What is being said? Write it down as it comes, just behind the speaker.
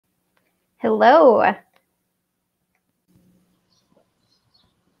Hello.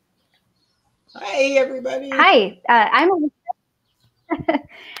 Hi, everybody. Hi,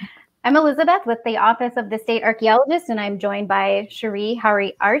 I'm Elizabeth with the Office of the State Archaeologist, and I'm joined by Cherie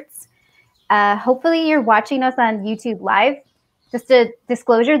Hari Arts. Hopefully you're watching us on YouTube Live. Just a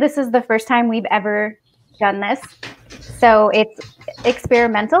disclosure, this is the first time we've ever done this, so it's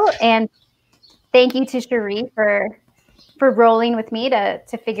experimental, and thank you to Cherie for rolling with me to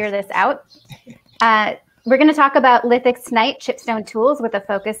figure this out. We're going to talk about lithic snite chipstone tools with a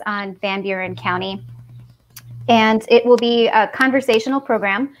focus on Van Buren County. And it will be a conversational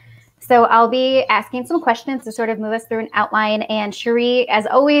program. So I'll be asking some questions to sort of move us through an outline. And Cherie, as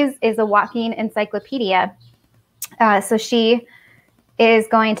always, is a walking encyclopedia. So she is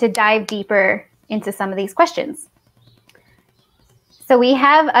going to dive deeper into some of these questions. So we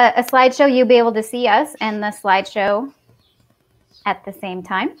have a slideshow. You'll be able to see us and the slideshow at the same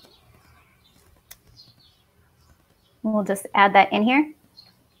time. We'll just add that in here.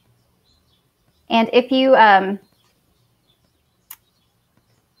 And if you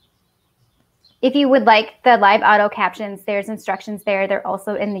would like the live auto captions, there's instructions there. They're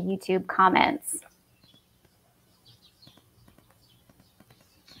also in the YouTube comments.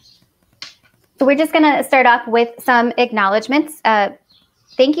 So we're just going to start off with some acknowledgments.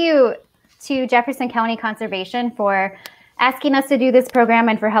 Thank you to Jefferson County Conservation for asking us to do this program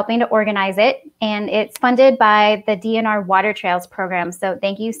and for helping to organize it. And it's funded by the DNR Water Trails program. So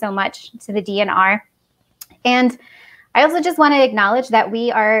thank you so much to the DNR. And I also just want to acknowledge that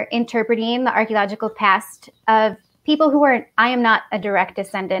we are interpreting the archaeological past of people who I am not a direct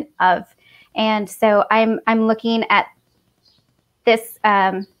descendant of. And so I'm looking at this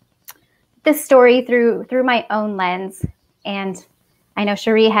this story through my own lens. And I know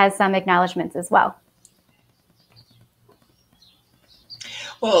Cherie has some acknowledgments as well.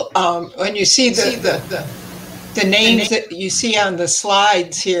 Well, when you see the names that you see on the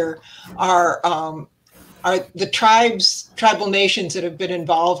slides here are the tribal nations that have been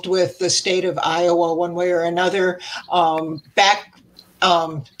involved with the state of Iowa one way or another back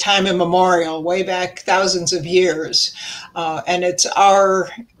time immemorial, way back thousands of years. And it's our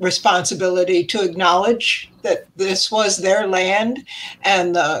responsibility to acknowledge that this was their land,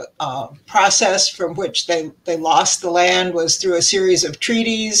 and the process from which they lost the land was through a series of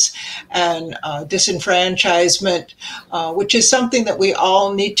treaties and disenfranchisement, which is something that we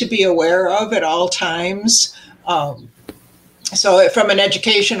all need to be aware of at all times. So from an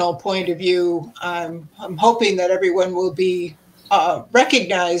educational point of view, I'm hoping that everyone will be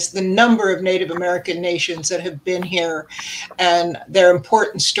recognize the number of Native American nations that have been here and their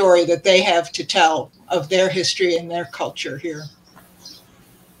important story that they have to tell of their history and their culture here.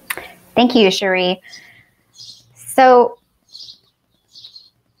 Thank you, Cherie. So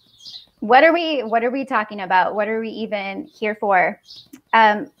what are we talking about? What are we even here for?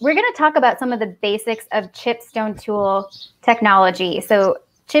 We're going to talk about some of the basics of chipstone tool technology. So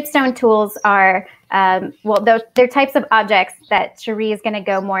chipstone tools are, they're types of objects that Cherie is going to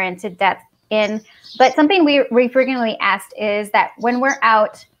go more into depth in. But something we frequently asked is that when we're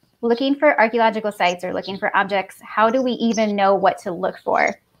out looking for archaeological sites or looking for objects, how do we even know what to look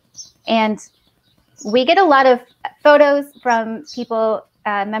for? And we get a lot of photos from people,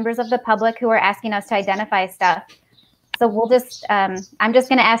 members of the public, who are asking us to identify stuff. So we'll just, I'm just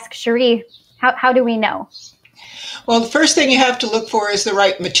going to ask Cherie, how do we know? Well, the first thing you have to look for is the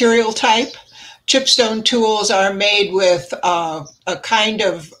right material type. Chipstone tools are made with a kind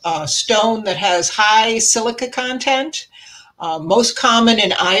of stone that has high silica content. Most common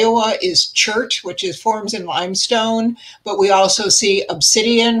in Iowa is chert, which forms in limestone, but we also see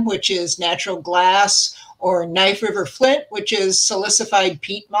obsidian, which is natural glass, or Knife River flint, which is silicified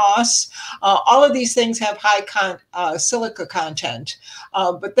peat moss. All of these things have high silica content.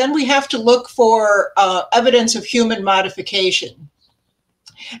 But then we have to look for evidence of human modification.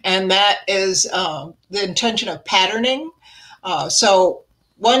 And that is the intention of patterning. So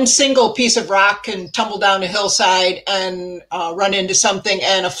one single piece of rock can tumble down a hillside and run into something,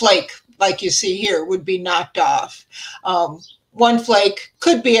 and a flake, like you see here, would be knocked off. One flake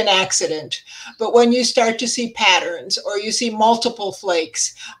could be an accident, but when you start to see patterns or you see multiple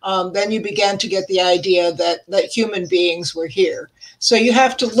flakes, then you begin to get the idea that human beings were here. So you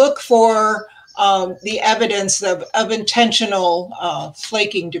have to look for the evidence of intentional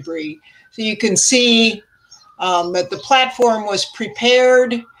flaking debris. So you can see that the platform was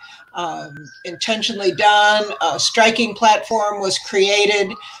prepared, intentionally done. A striking platform was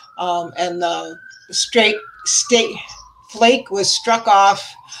created, and the flake was struck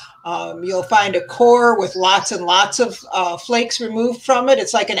off You'll find a core with lots and lots of flakes removed from it.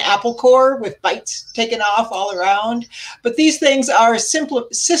 It's like an apple core with bites taken off all around. But these things are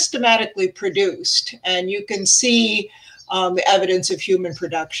systematically produced, and you can see the evidence of human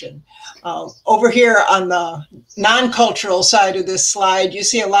production. Over here on the non-cultural side of this slide, you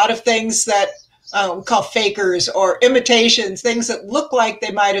see a lot of things that we call fakers or imitations, things that look like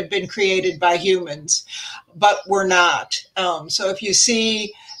they might have been created by humans, but were not. So if you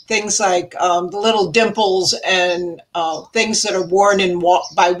see things like the little dimples and things that are worn in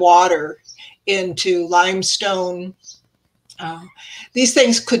by water into limestone, these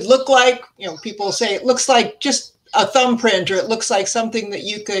things could look like, people say it looks like just a thumbprint, or it looks like something that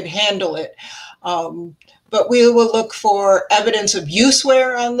you could handle it. But we will look for evidence of use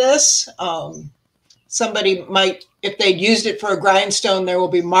wear on this. Somebody might, if they'd used it for a grindstone, there will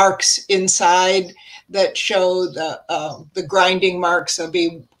be marks inside that show the grinding marks. There'll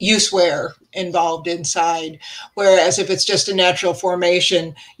be use wear involved inside. Whereas if it's just a natural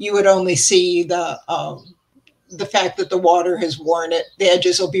formation, you would only see the fact that the water has worn it. The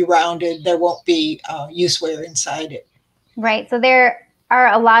edges will be rounded. There won't be use wear inside it. Right. So there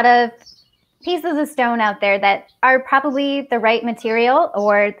are a lot of pieces of stone out there that are probably the right material,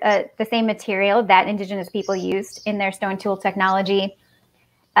 or the same material that indigenous people used in their stone tool technology.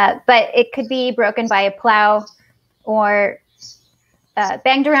 But it could be broken by a plow or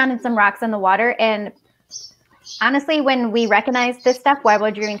banged around in some rocks in the water. And honestly, when we recognize this stuff while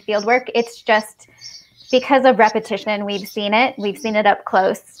we're doing field work, it's just because of repetition. We've seen it up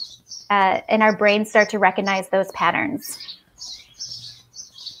close, and our brains start to recognize those patterns.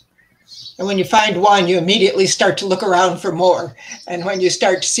 And when you find one, you immediately start to look around for more. And when you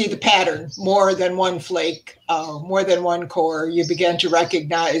start to see the pattern, more than one flake, more than one core, you begin to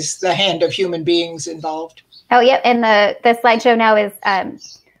recognize the hand of human beings involved. Oh, yep. And the slideshow now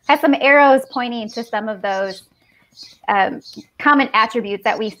has some arrows pointing to some of those common attributes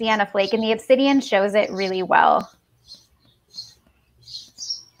that we see on a flake, and the obsidian shows it really well.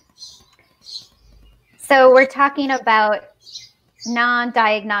 So we're talking about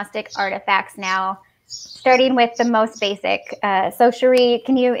non-diagnostic artifacts now, starting with the most basic. So Cherie,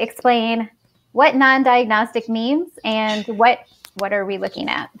 can you explain what non-diagnostic means and what are we looking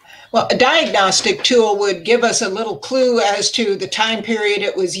at? Well, a diagnostic tool would give us a little clue as to the time period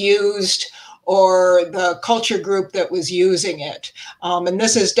it was used or the culture group that was using it. And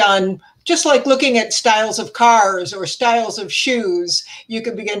this is done just like looking at styles of cars or styles of shoes. You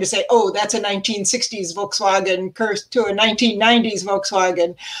can begin to say, oh, that's a 1960s Volkswagen to a 1990s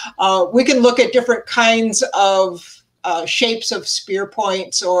Volkswagen. We can look at different kinds of shapes of spear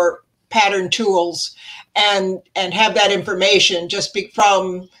points or pattern tools and have that information just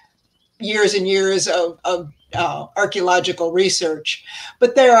from years and years of archaeological research.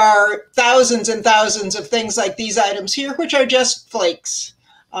 But there are thousands and thousands of things like these items here, which are just flakes.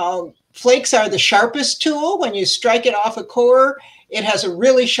 Flakes are the sharpest tool. When you strike it off a core, it has a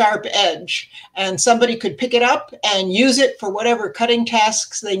really sharp edge, and somebody could pick it up and use it for whatever cutting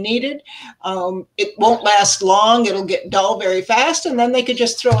tasks they needed. It won't last long. It'll get dull very fast, and then they could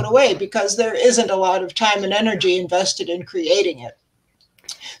just throw it away because there isn't a lot of time and energy invested in creating it.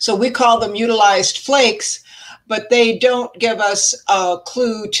 So we call them utilized flakes, but they don't give us a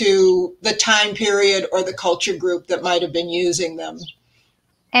clue to the time period or the culture group that might have been using them.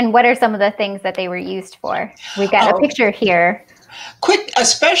 And what are some of the things that they were used for? We got a picture here.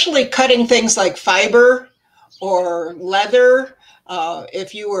 Especially cutting things like fiber or leather.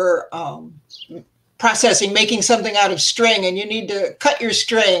 If you were making something out of string and you need to cut your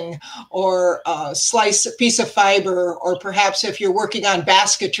string or slice a piece of fiber, or perhaps if you're working on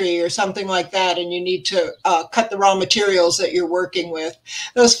basketry or something like that and you need to cut the raw materials that you're working with,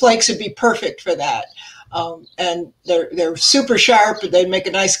 those flakes would be perfect for that. And they're super sharp. They make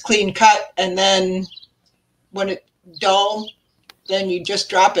a nice clean cut, and then when it's dull, then you just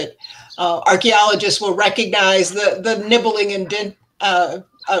drop it. Archaeologists will recognize the nibbling and dent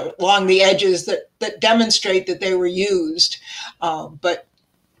along the edges that demonstrate that they were used. But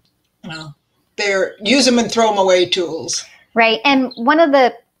they're use them and throw them away tools. Right. And one of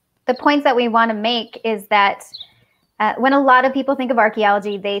the points that we want to make is that when a lot of people think of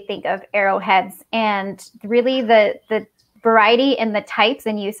archaeology, they think of arrowheads, and really the variety and the types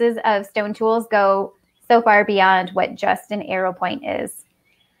and uses of stone tools go so far beyond what just an arrow point is.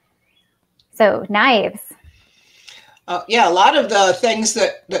 So knives. Yeah, a lot of the things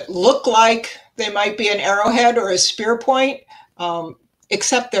that look like they might be an arrowhead or a spear point,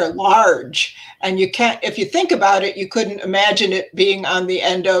 except they're large. And you can't, if you think about it, you couldn't imagine it being on the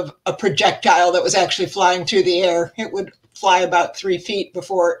end of a projectile that was actually flying through the air. It would fly about 3 feet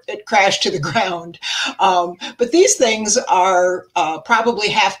before it crashed to the ground. But these things are probably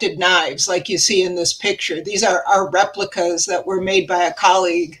hafted knives, like you see in this picture. These are replicas that were made by a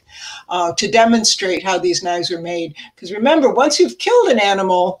colleague to demonstrate how these knives were made. Because remember, once you've killed an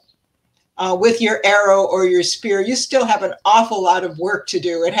animal with your arrow or your spear, you still have an awful lot of work to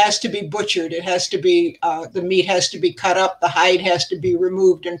do. It has to be butchered. It has to be, the meat has to be cut up. The hide has to be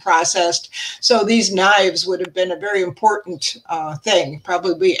removed and processed. So these knives would have been a very important thing.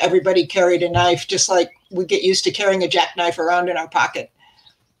 Probably everybody carried a knife, just like we get used to carrying a jackknife around in our pocket.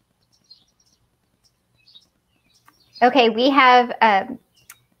 Okay, we have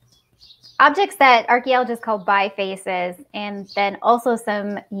objects that archaeologists call bifaces, and then also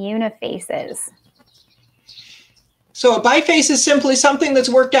some unifaces. So a biface is simply something that's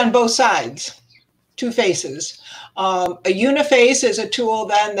worked on both sides, two faces. A uniface is a tool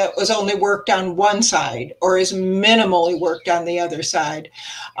then that was only worked on one side or is minimally worked on the other side.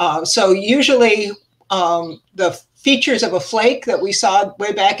 So usually the features of a flake that we saw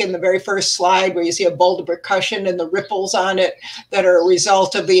way back in the very first slide, where you see a bolt of percussion and the ripples on it that are a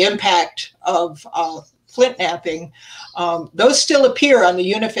result of the impact of flint knapping, those still appear on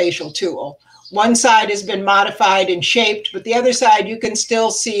the unifacial tool. One side has been modified and shaped, but the other side, you can still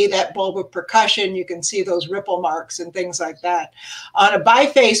see that bulb of percussion. You can see those ripple marks and things like that. On a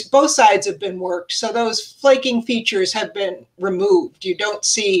biface, both sides have been worked, so those flaking features have been removed. You don't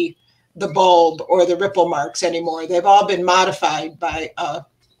see the bulb or the ripple marks anymore. They've all been modified by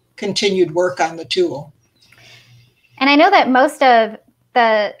continued work on the tool. And I know that most of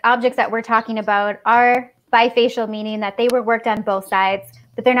the objects that we're talking about are bifacial, meaning that they were worked on both sides,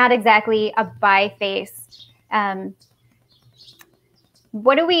 but they're not exactly a biface.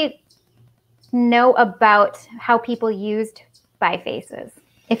 What do we know about how people used bifaces,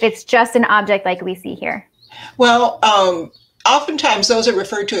 if it's just an object like we see here? Well, oftentimes those are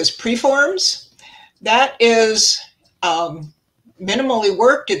referred to as preforms. That is minimally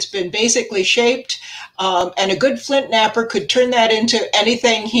worked. It's been basically shaped, and a good flint knapper could turn that into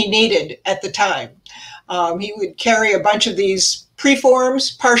anything he needed at the time. He would carry a bunch of these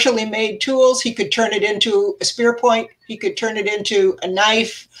preforms, partially made tools. He could turn it into a spear point. He could turn it into a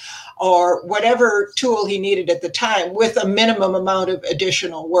knife or whatever tool he needed at the time with a minimum amount of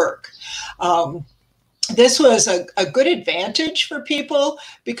additional work. This was a good advantage for people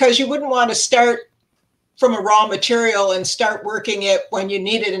because you wouldn't want to start from a raw material and start working it when you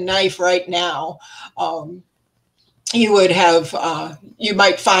needed a knife right now. You would have, you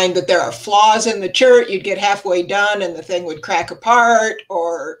might find that there are flaws in the chert. You'd get halfway done and the thing would crack apart,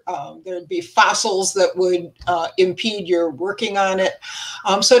 or there'd be fossils that would impede your working on it.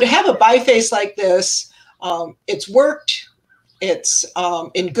 So to have a biface like this, it's worked. It's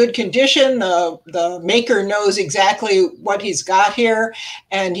in good condition. The maker knows exactly what he's got here,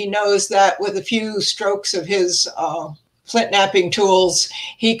 and he knows that with a few strokes of his flint knapping tools,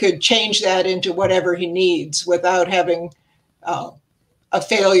 he could change that into whatever he needs without having a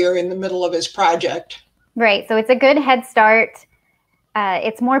failure in the middle of his project. Right. So it's a good head start.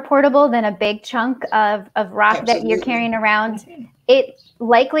 It's more portable than a big chunk of rock Absolutely. That you're carrying around. It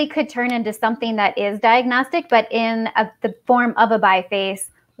likely could turn into something that is diagnostic, but in the form of a biface,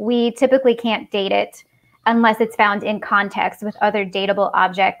 we typically can't date it unless it's found in context with other datable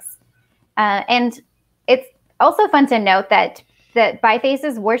objects. And it's also fun to note that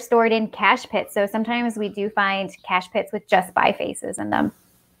bifaces were stored in cache pits. So sometimes we do find cache pits with just bifaces in them.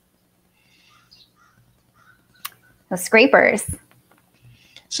 The scrapers.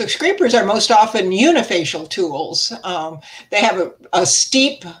 So scrapers are most often unifacial tools. They have a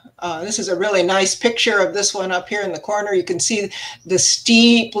steep, this is a really nice picture of this one up here in the corner. You can see the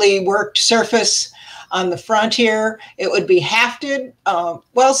steeply worked surface on the front here. It would be hafted.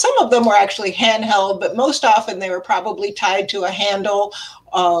 Well, some of them were actually handheld, but most often they were probably tied to a handle,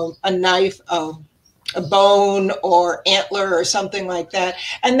 a knife, a bone or antler or something like that.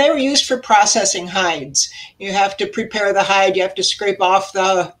 And they were used for processing hides. You have to prepare the hide. You have to scrape off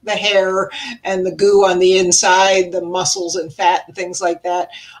the hair and the goo on the inside, the muscles and fat and things like that,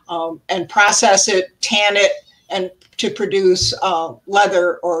 and process it, tan it, and to produce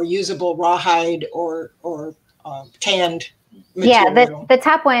leather or usable rawhide or tanned material. Yeah, the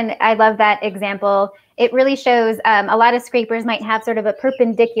top one, I love that example. It really shows a lot of scrapers might have sort of a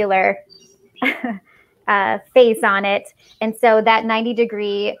perpendicular face on it. And so that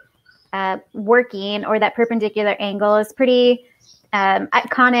 90-degree working or that perpendicular angle is pretty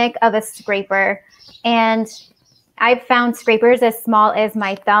iconic of a scraper. And I've found scrapers as small as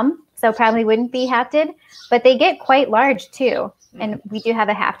my thumb, so probably wouldn't be hafted, but they get quite large too. And we do have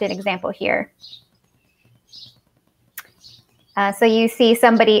a hafted example here. So you see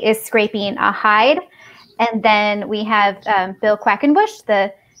somebody is scraping a hide. And then we have Bill Quackenbush,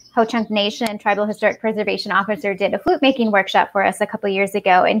 the Ho-Chunk Nation Tribal Historic Preservation Officer, did a flute making workshop for us a couple years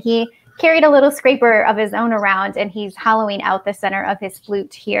ago. And he carried a little scraper of his own around, and he's hollowing out the center of his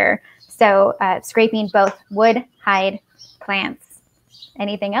flute here. So scraping both wood, hide, plants.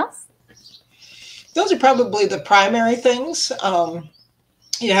 Anything else? Those are probably the primary things.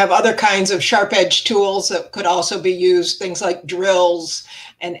 You have other kinds of sharp edge tools that could also be used, things like drills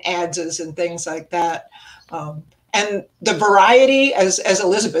and adzes and things like that. And the variety, as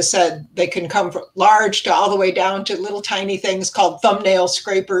Elizabeth said, they can come from large to all the way down to little tiny things called thumbnail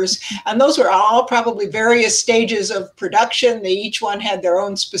scrapers. And those were all probably various stages of production. They each one had their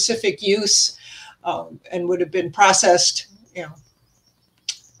own specific use and would have been processed, you know,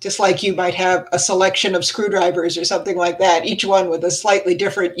 just like you might have a selection of screwdrivers or something like that, each one with a slightly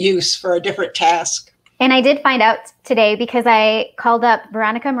different use for a different task. And I did find out today because I called up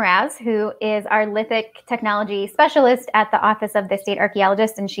Veronica Mraz, who is our lithic technology specialist at the Office of the State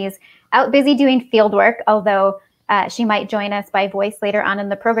Archaeologist, and she's out busy doing field work, although she might join us by voice later on in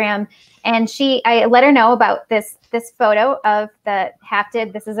the program. And I let her know about this photo of the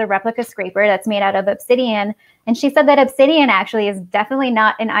hafted. This is a replica scraper that's made out of obsidian. And she said that obsidian actually is definitely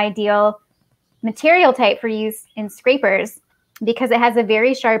not an ideal material type for use in scrapers because it has a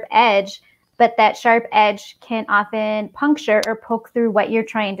very sharp edge, but that sharp edge can often puncture or poke through what you're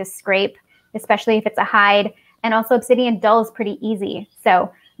trying to scrape, especially if it's a hide. And also obsidian dulls pretty easy.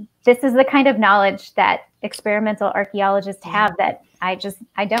 So this is the kind of knowledge that experimental archaeologists have that I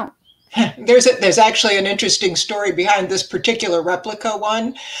don't. There's actually an interesting story behind this particular replica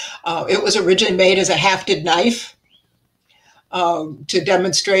one. It was originally made as a hafted knife to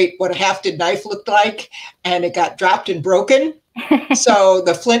demonstrate what a hafted knife looked like, and it got dropped and broken. So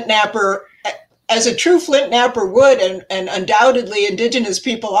the flint knapper, as a true flint knapper would, and undoubtedly indigenous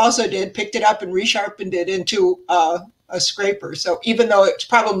people also did, picked it up and resharpened it into a scraper. So even though it's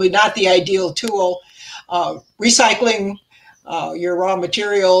probably not the ideal tool, recycling your raw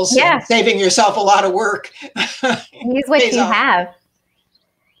materials, and saving yourself a lot of work. Use what you have.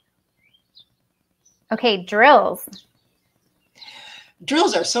 Okay, drills.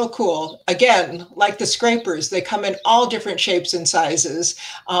 Drills are so cool. Again, like the scrapers, they come in all different shapes and sizes.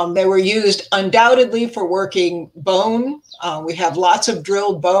 They were used undoubtedly for working bone. We have lots of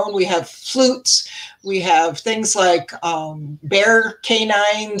drilled bone. We have flutes. We have things like bear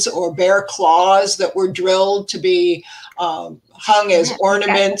canines or bear claws that were drilled to be hung as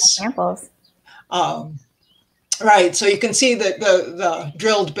ornaments. Examples. Right, so you can see the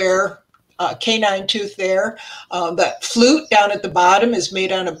drilled bear canine tooth there. That flute down at the bottom is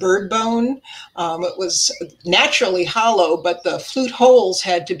made on a bird bone. It was naturally hollow, but the flute holes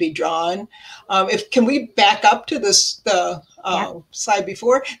had to be drawn. Can we back up to this slide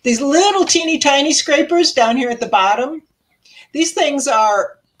before? These little teeny tiny scrapers down here at the bottom, these things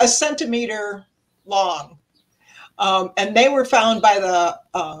are a centimeter long. And they were found by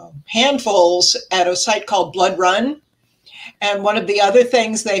the handfuls at a site called Blood Run. And one of the other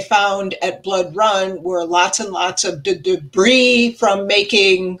things they found at Blood Run were lots and lots of debris from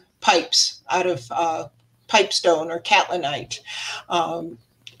making pipes out of pipestone or catlinite.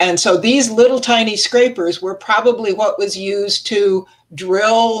 And so these little tiny scrapers were probably what was used to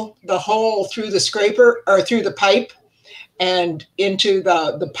drill the hole through the scraper or through the pipe and into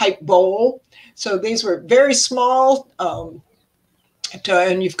the pipe bowl. So these were very small.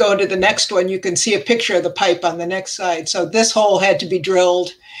 And you've gone to the next one, you can see a picture of the pipe on the next side. So this hole had to be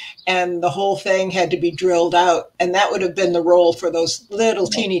drilled and the whole thing had to be drilled out. And that would have been the role for those little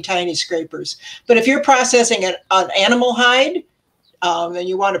teeny tiny scrapers. But if you're processing an animal hide and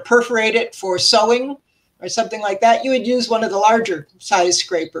you want to perforate it for sewing or something like that, you would use one of the larger size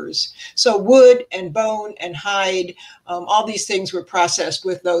scrapers. So wood and bone and hide, all these things were processed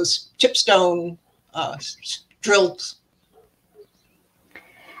with those chipstone drills.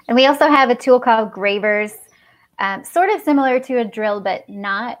 And we also have a tool called gravers, sort of similar to a drill, but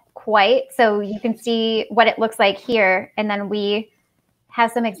not quite. So you can see what it looks like here. And then we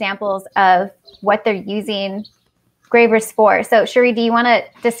have some examples of what they're using gravers for. So Cherie, do you want to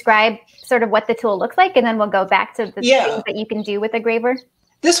describe sort of what the tool looks like? And then we'll go back to the things that you can do with a graver.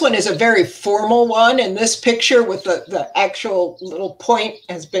 This one is a very formal one. And this picture with the actual little point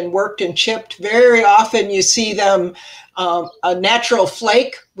has been worked and chipped. Very often you see them, a natural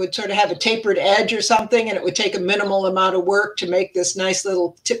flake would sort of have a tapered edge or something, and it would take a minimal amount of work to make this nice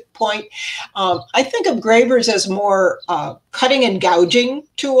little tip point. I think of gravers as more cutting and gouging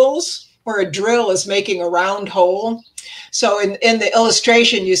tools, where a drill is making a round hole. So in the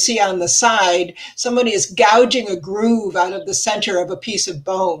illustration you see on the side, somebody is gouging a groove out of the center of a piece of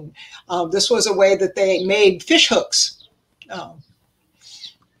bone. This was a way that they made fish hooks.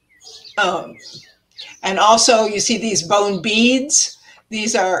 And also you see these bone beads.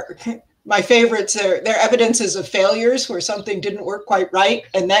 These are my favorites. They're evidences of failures where something didn't work quite right,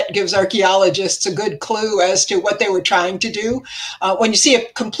 and that gives archaeologists a good clue as to what they were trying to do. When you see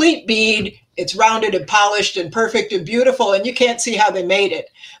a complete bead, it's rounded and polished and perfect and beautiful, and you can't see how they made it.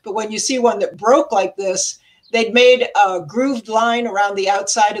 But when you see one that broke like this, they'd made a grooved line around the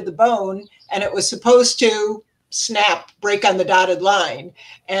outside of the bone, and it was supposed to break on the dotted line.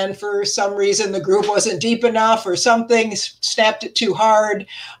 And for some reason, the groove wasn't deep enough or something, snapped it too hard.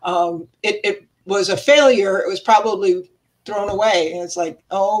 It was a failure. It was probably thrown away. And it's like,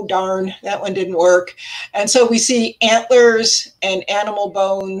 oh, darn, that one didn't work. And so we see antlers and animal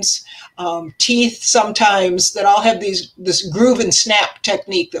bones, teeth sometimes, that all have this groove and snap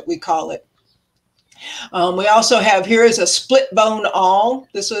technique that we call it. We also have, here is a split bone awl.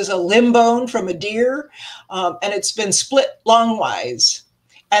 This was a limb bone from a deer, and it's been split longwise.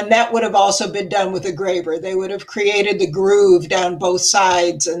 And that would have also been done with a graver. They would have created the groove down both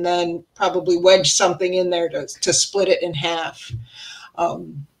sides and then probably wedged something in there to split it in half.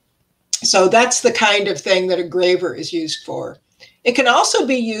 So that's the kind of thing that a graver is used for. It can also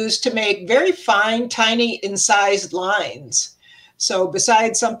be used to make very fine, tiny, incised lines. So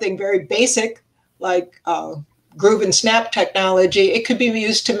besides something very basic, like groove and snap technology, it could be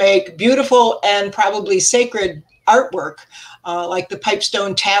used to make beautiful and probably sacred artwork, like the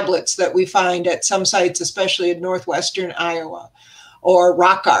pipestone tablets that we find at some sites, especially in northwestern Iowa, or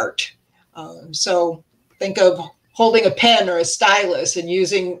rock art. So think of holding a pen or a stylus and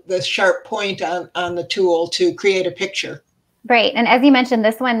using the sharp point on the tool to create a picture. Right. And as you mentioned,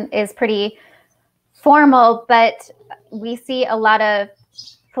 this one is pretty formal, but we see a lot of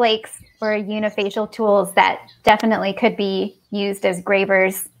flakes or unifacial tools that definitely could be used as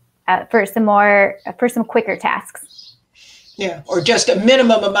gravers for some quicker tasks. Yeah, or just a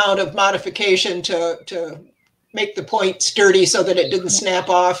minimum amount of modification to make the point sturdy so that it didn't snap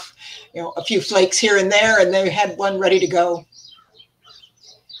off. You know, a few flakes here and there, and they had one ready to go.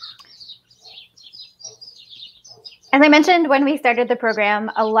 As I mentioned when we started the program,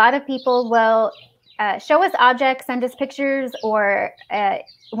 a lot of people will show us objects, send us pictures, or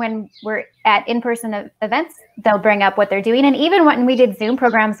when we're at in-person events, they'll bring up what they're doing. And even when we did Zoom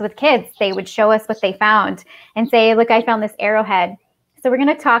programs with kids, they would show us what they found and say, look, I found this arrowhead. So we're going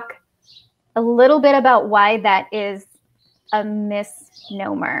to talk a little bit about why that is a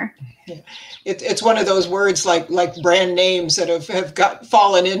misnomer. It's one of those words like brand names that have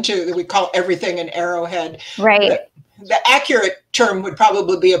fallen into, that we call everything an arrowhead. Right. The accurate term would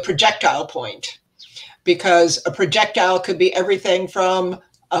probably be a projectile point, because a projectile could be everything from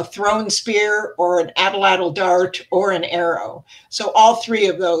a thrown spear or an atlatl dart or an arrow. So all three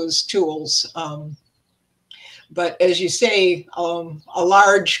of those tools. But as you say, a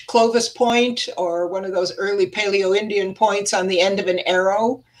large Clovis point or one of those early Paleo-Indian points on the end of an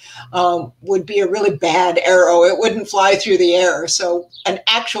arrow would be a really bad arrow. It wouldn't fly through the air. So an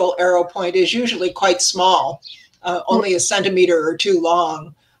actual arrow point is usually quite small, only a centimeter or two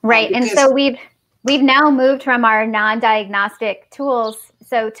long. Right. And so we've now moved from our non-diagnostic tools,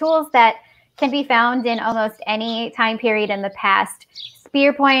 so tools that can be found in almost any time period in the past.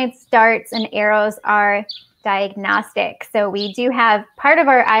 Spear points, darts, and arrows are diagnostic. So we do have part of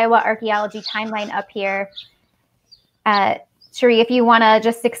our Iowa archaeology timeline up here. Cherie, if you want to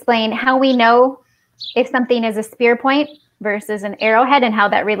just explain how we know if something is a spear point versus an arrowhead and how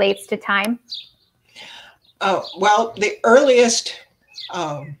that relates to time. Well, the earliest...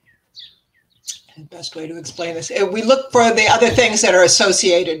 the best way to explain this, we look for the other things that are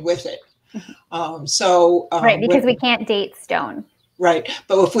associated with it. Right, because we can't date stone. Right,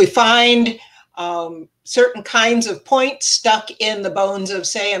 but if we find certain kinds of points stuck in the bones of,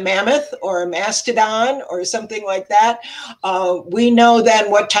 say, a mammoth or a mastodon or something like that, we know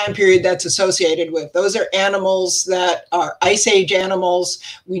then what time period that's associated with. Those are animals that are Ice Age animals.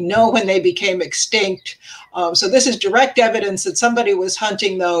 We know when they became extinct. So this is direct evidence that somebody was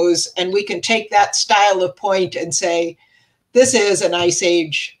hunting those, and we can take that style of point and say, this is an Ice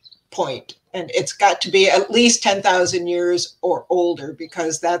Age point. And it's got to be at least 10,000 years or older,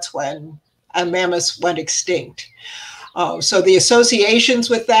 because that's when mammoths went extinct. So the associations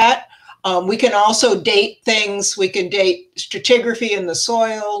with that, we can also date things. We can date stratigraphy in the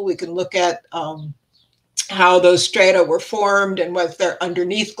soil. We can look at how those strata were formed and whether they're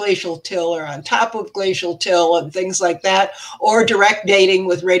underneath glacial till or on top of glacial till and things like that, or direct dating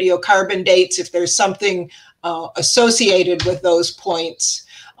with radiocarbon dates if there's something associated with those points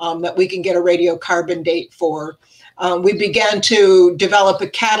that we can get a radiocarbon date for. We began to develop a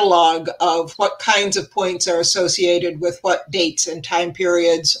catalog of what kinds of points are associated with what dates and time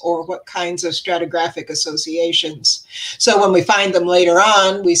periods, or what kinds of stratigraphic associations. So when we find them later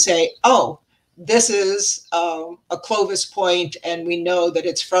on, we say, oh, this is a Clovis point, and we know that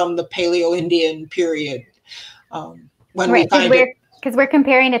it's from the Paleo-Indian period. When right, we find it, because we're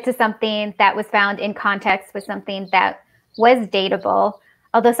comparing it to something that was found in context with something that was datable,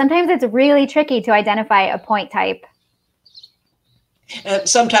 although sometimes it's really tricky to identify a point type. And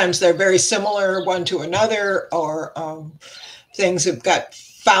sometimes they're very similar one to another, or things have got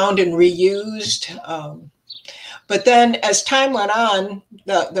found and reused. But then as time went on,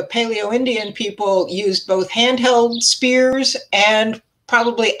 the Paleo-Indian people used both handheld spears and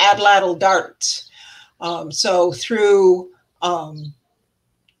probably atlatl darts. So through our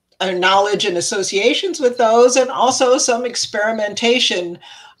knowledge and associations with those, and also some experimentation,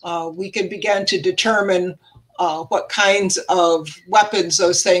 we could begin to determine what kinds of weapons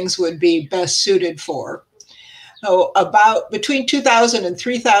those things would be best suited for. So about between 2,000 and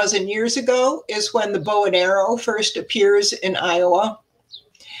 3,000 years ago is when the bow and arrow first appears in Iowa.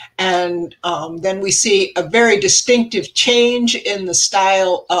 And then we see a very distinctive change in the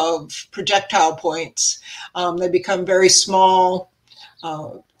style of projectile points. They become very small,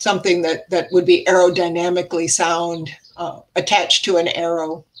 something that would be aerodynamically sound, attached to an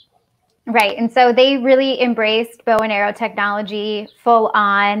arrow. Right. And so they really embraced bow and arrow technology full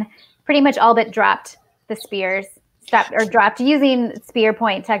on, pretty much all but dropped the spears, dropped using spear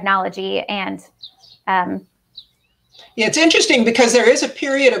point technology. And yeah, it's interesting because there is a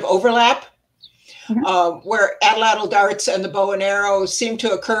period of overlap where atlatl darts and the bow and arrow seem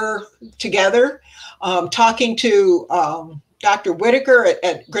to occur together. Talking to Dr. Whitaker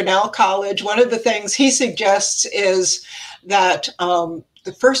at Grinnell College, one of the things he suggests is that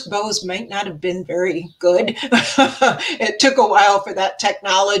the first bows might not have been very good. It took a while for that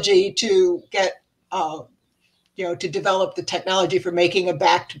technology to get, to develop the technology for making a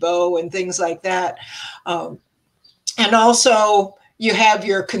backed bow and things like that. And also you have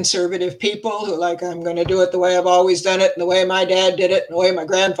your conservative people who like, I'm going to do it the way I've always done it, and the way my dad did it, and the way my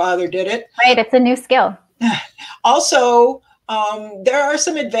grandfather did it. Right, it's a new skill. Also, there are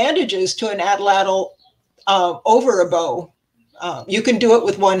some advantages to an atlatl over a bow. You can do it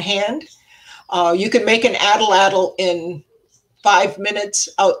with one hand. You can make an atlatl in 5 minutes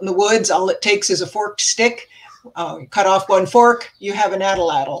out in the woods. All it takes is a forked stick. Cut off one fork, you have an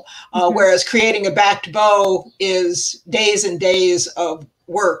atlatl. Whereas creating a backed bow is days and days of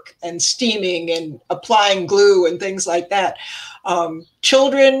work and steaming and applying glue and things like that.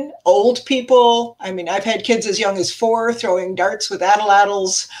 Children, old people, I mean, I've had kids as young as 4 throwing darts with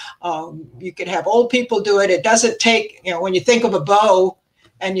atlatls. You can have old people do it. It doesn't take, when you think of a bow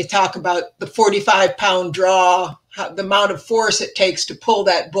and you talk about the 45-pound draw, the amount of force it takes to pull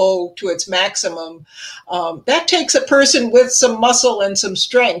that bow to its maximum, that takes a person with some muscle and some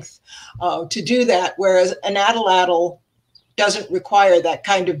strength to do that, whereas an atlatl doesn't require that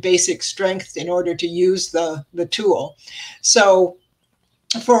kind of basic strength in order to use the tool. So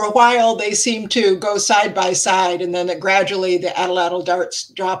for a while, they seem to go side by side, and then gradually the atlatl darts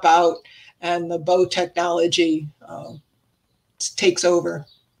drop out and the bow technology takes over.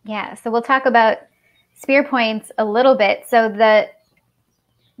 Yeah, so we'll talk about spear points a little bit. So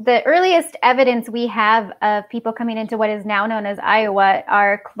the earliest evidence we have of people coming into what is now known as Iowa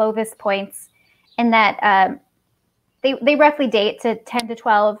are Clovis points, in that they roughly date to 10 to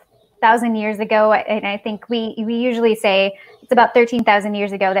 12,000 years ago. And I think we usually say it's about 13,000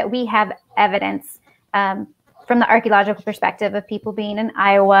 years ago that we have evidence from the archaeological perspective of people being in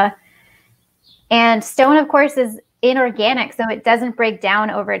Iowa. And stone, of course, is inorganic, so it doesn't break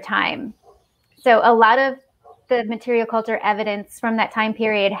down over time. So a lot of the material culture evidence from that time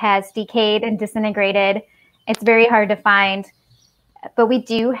period has decayed and disintegrated. It's very hard to find, but we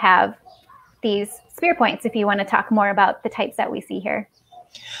do have these spear points if you want to talk more about the types that we see here.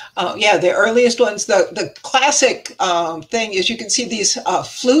 Yeah, the earliest ones, the classic thing is you can see these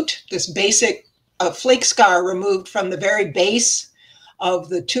flute, this basic flake scar removed from the very base of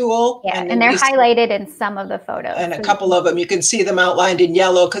the tool. Yeah, and they're highlighted in some of the photos. And a couple of them, you can see them outlined in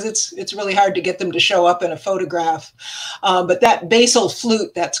yellow because it's really hard to get them to show up in a photograph. But that basal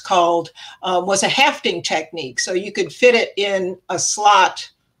flute, that's called, was a hafting technique. So you could fit it in a slot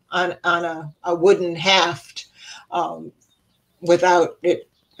on a wooden haft without it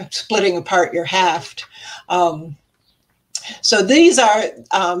splitting apart your haft. So these are,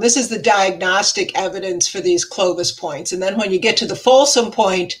 this is the diagnostic evidence for these Clovis points. And then when you get to the Folsom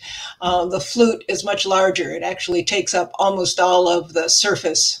point, the flute is much larger. It actually takes up almost all of the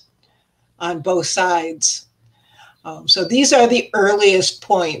surface on both sides. So these are the earliest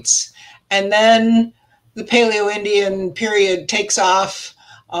points. And then the Paleo-Indian period takes off.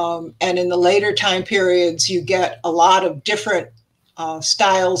 And in the later time periods, you get a lot of different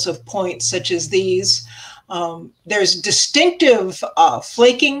styles of points, such as these. There's distinctive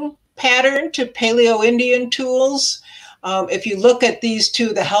flaking pattern to Paleo-Indian tools. If you look at these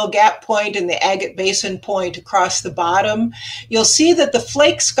two, the Hell Gap point and the Agate Basin point across the bottom, you'll see that the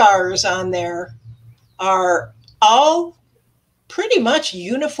flake scars on there are all pretty much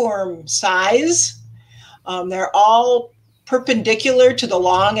uniform size. They're all perpendicular to the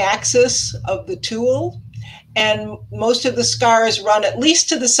long axis of the tool. And most of the scars run at least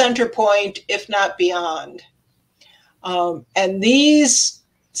to the center point, if not beyond. And these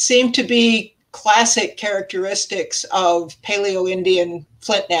seem to be classic characteristics of Paleo-Indian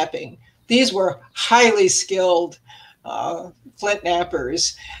flint knapping. These were highly skilled flint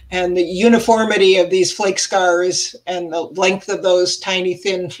knappers, and the uniformity of these flake scars and the length of those tiny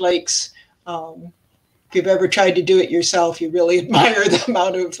thin flakes, if you've ever tried to do it yourself, you really admire the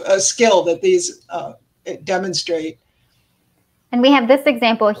amount of skill that these demonstrate. And we have this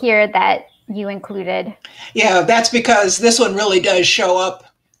example here that you included. Yeah, that's because this one really does show up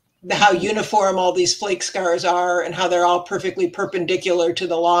how uniform all these flake scars are and how they're all perfectly perpendicular to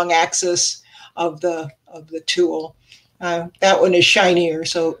the long axis of the tool. That one is shinier,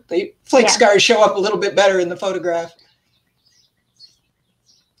 so the flake scars show up a little bit better in the photograph.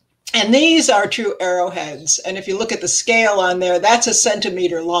 And these are true arrowheads. And if you look at the scale on there, that's a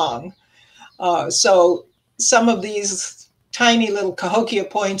centimeter long. So some of these tiny little Cahokia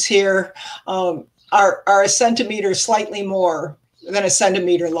points here are a centimeter, slightly more than a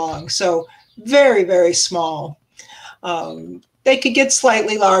centimeter long. So very, very small. They could get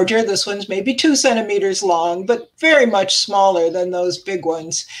slightly larger. This one's maybe 2 centimeters long, but very much smaller than those big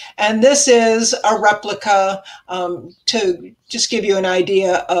ones. And this is a replica to just give you an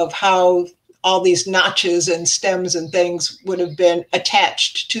idea of how all these notches and stems and things would have been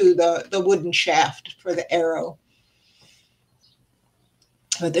attached to the wooden shaft for the arrow.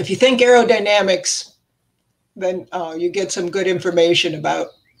 But if you think aerodynamics, then you get some good information about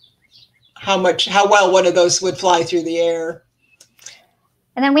how well one of those would fly through the air.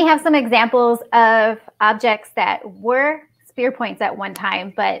 And then we have some examples of objects that were spear points at one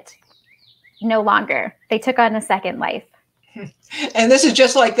time, but no longer. They took on a second life. And this is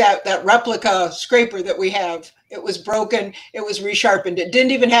just like that replica scraper that we have. It was broken, it was resharpened. It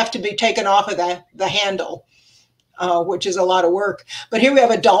didn't even have to be taken off of the handle, which is a lot of work. But here we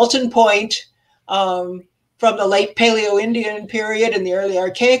have a Dalton point from the late Paleo-Indian period and the early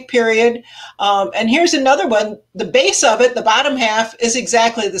Archaic period. And here's another one. The base of it, the bottom half, is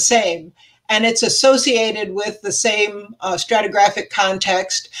exactly the same. And it's associated with the same stratigraphic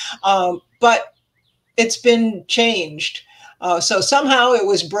context, but it's been changed. So somehow it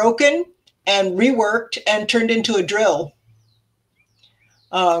was broken and reworked and turned into a drill.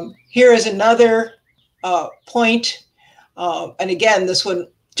 Here is another point. And again, this one,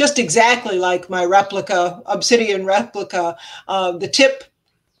 just exactly like my replica, obsidian replica, the tip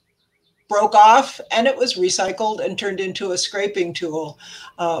broke off and it was recycled and turned into a scraping tool.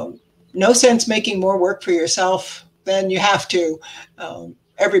 No sense making more work for yourself than you have to.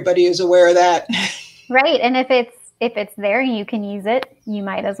 Everybody is aware of that. Right, and if it's there and you can use it, you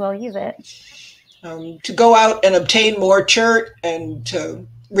might as well use it. To go out and obtain more chert and to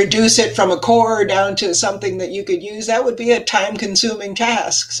reduce it from a core down to something that you could use, that would be a time-consuming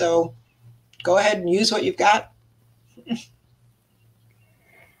task. So go ahead and use what you've got.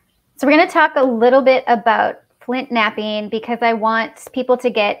 So we're going to talk a little bit about flint knapping because I want people to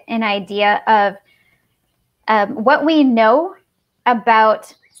get an idea of what we know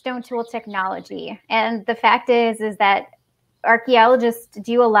about stone tool technology. And the fact is that archaeologists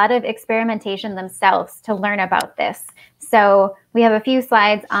do a lot of experimentation themselves to learn about this. So we have a few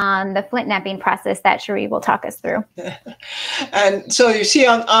slides on the flint knapping process that Cherie will talk us through. And so you see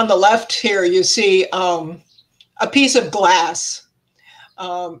on the left here, you see a piece of glass.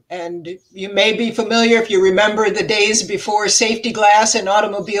 And you may be familiar if you remember the days before safety glass in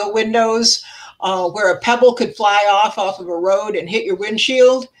automobile windows, where a pebble could fly off of a road and hit your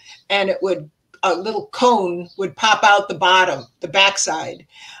windshield, and a little cone would pop out the bottom, the backside.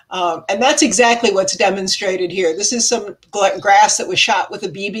 And that's exactly what's demonstrated here. This is some grass that was shot with a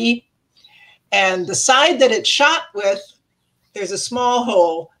BB. And the side that it's shot with, there's a small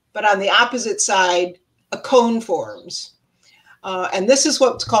hole, but on the opposite side, a cone forms. And this is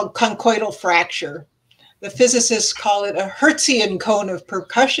what's called conchoidal fracture. The physicists call it a Hertzian cone of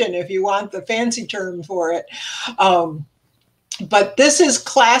percussion, if you want the fancy term for it. But this is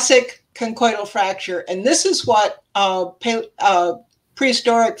classic conchoidal fracture, and this is what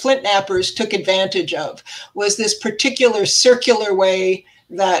prehistoric flint knappers took advantage of, was this particular circular way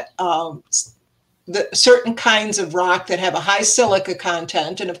that the certain kinds of rock that have a high silica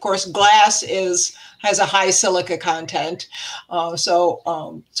content, and of course glass has a high silica content.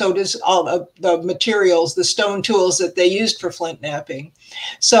 So does all the materials, the stone tools that they used for flint knapping.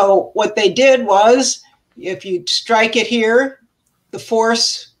 So what they did was, if you strike it here, the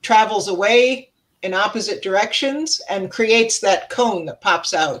force travels away in opposite directions and creates that cone that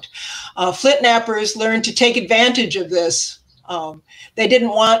pops out. Flint knappers learned to take advantage of this. They didn't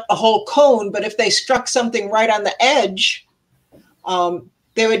want a whole cone, but if they struck something right on the edge,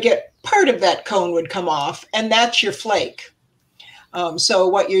 they would get part of that cone would come off, and that's your flake. So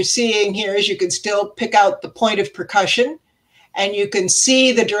what you're seeing here is you can still pick out the point of percussion, and you can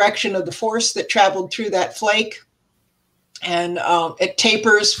see the direction of the force that traveled through that flake. And it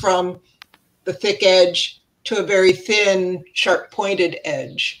tapers from the thick edge to a very thin, sharp-pointed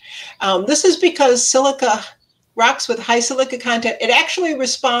edge. This is because silica, rocks with high silica content, it actually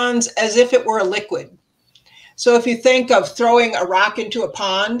responds as if it were a liquid. So if you think of throwing a rock into a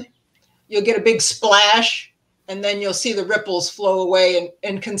pond, you'll get a big splash, and then you'll see the ripples flow away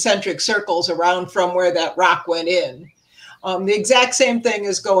in concentric circles around from where that rock went in. The exact same thing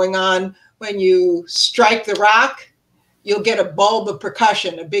is going on when you strike the rock. You'll get a bulb of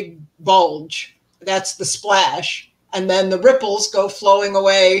percussion, a big bulge. That's the splash. And then the ripples go flowing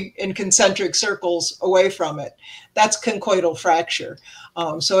away in concentric circles away from it. That's conchoidal fracture.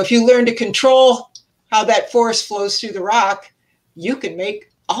 So if you learn to control how that force flows through the rock, you can make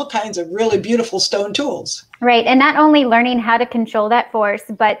all kinds of really beautiful stone tools. Right. And not only learning how to control that force,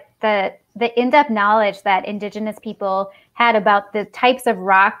 but the in-depth knowledge that indigenous people had about the types of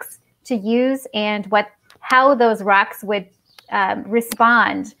rocks to use and how those rocks would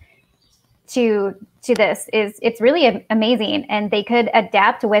respond to this it's really amazing. And they could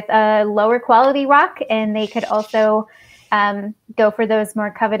adapt with a lower quality rock, and they could also go for those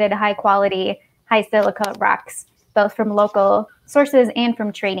more coveted high quality, high silica rocks, both from local sources and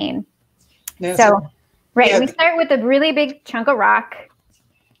from trading. Yes. So, right, yeah. We start with a really big chunk of rock.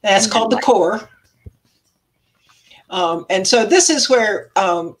 That's called the core. And so this is where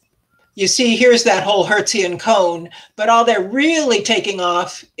you see, here's that whole Hertzian cone, but all they're really taking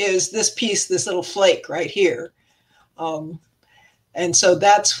off is this piece, this little flake right here. And so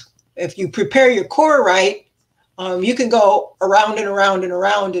that's, if you prepare your core right, you can go around and around and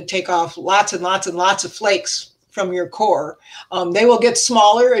around and take off lots and lots and lots of flakes from your core. They will get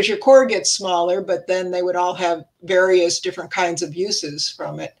smaller as your core gets smaller, but then they would all have various different kinds of uses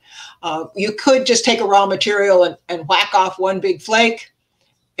from it. You could just take a raw material and whack off one big flake,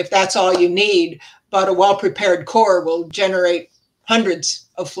 if that's all you need, but a well-prepared core will generate hundreds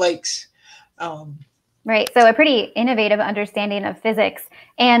of flakes. Right, so a pretty innovative understanding of physics.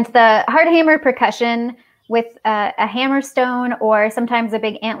 And the hard hammer percussion with a hammerstone or sometimes a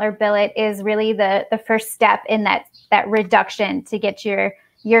big antler billet is really the first step in that reduction to get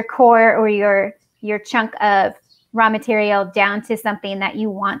your core or your chunk of raw material down to something that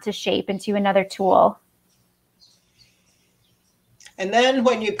you want to shape into another tool. And then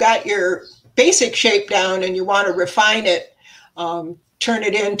when you've got your basic shape down and you want to refine it, turn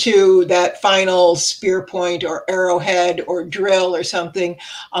it into that final spear point or arrowhead or drill or something,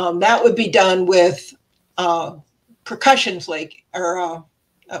 that would be done with percussion flake or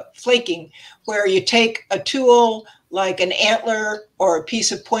flaking, where you take a tool like an antler or a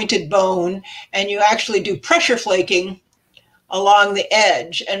piece of pointed bone, and you actually do pressure flaking along the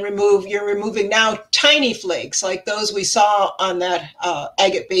edge and you're removing now tiny flakes like those we saw on that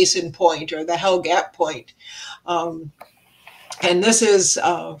agate basin point or the Hell Gap point. And this is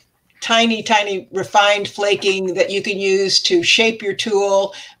tiny, tiny refined flaking that you can use to shape your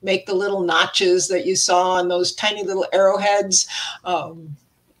tool, make the little notches that you saw on those tiny little arrowheads,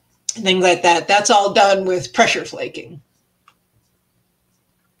 things like that. That's all done with pressure flaking.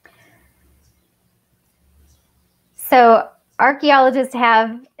 So archaeologists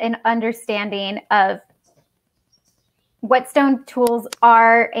have an understanding of what stone tools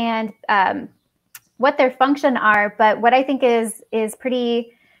are and what their function are, but what I think is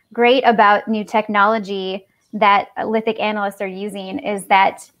pretty great about new technology that lithic analysts are using is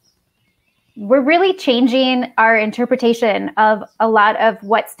that we're really changing our interpretation of a lot of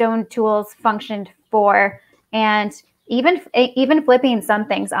what stone tools functioned for, and even flipping some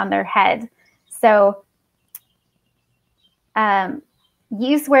things on their head. So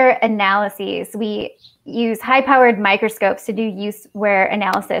use-wear analyses. We use high-powered microscopes to do use-wear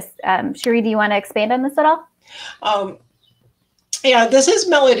analysis. Cherie, do you want to expand on this at all? Yeah, this is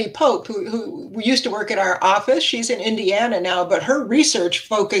Melody Pope, who used to work at our office. She's in Indiana now, but her research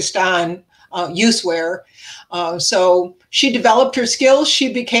focused on use-wear. So she developed her skills.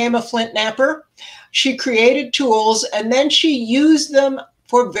 She became a flint knapper. She created tools, and then she used them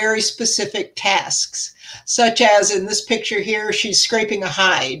for very specific tasks, such as in this picture here, she's scraping a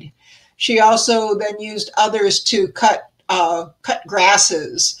hide. She also then used others to cut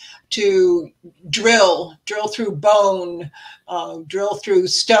grasses, to drill through bone, drill through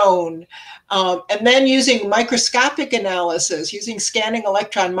stone, and then using microscopic analysis, using scanning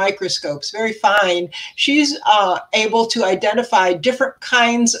electron microscopes, very fine. She's able to identify different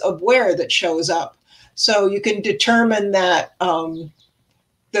kinds of wear that shows up. So you can determine that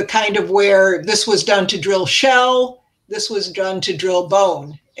the kind of wear, this was done to drill shell, this was done to drill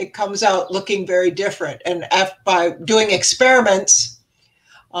bone. It comes out looking very different. And by doing experiments,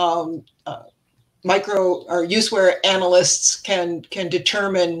 micro or use-wear analysts can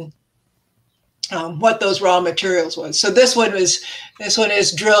determine what those raw materials was. So this one is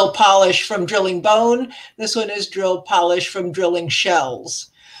drill polish from drilling bone. This one is drill polish from drilling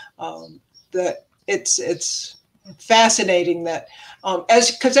shells. It's fascinating that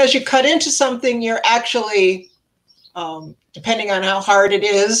because as you cut into something, you're actually depending on how hard it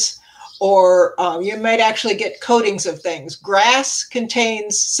is, or you might actually get coatings of things. Grass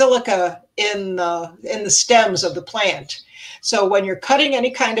contains silica in the stems of the plant. So when you're cutting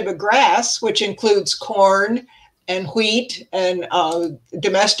any kind of a grass, which includes corn and wheat and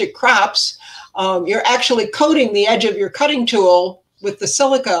domestic crops, you're actually coating the edge of your cutting tool with the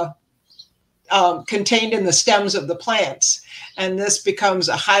silica contained in the stems of the plants. And this becomes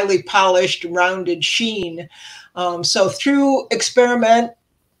a highly polished, rounded sheen. So through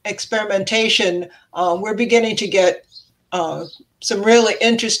experimentation, we're beginning to get some really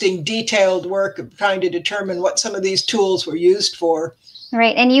interesting detailed work of trying to determine what some of these tools were used for.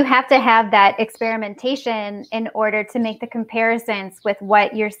 Right. And you have to have that experimentation in order to make the comparisons with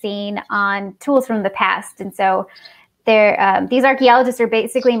what you're seeing on tools from the past. And so these archaeologists are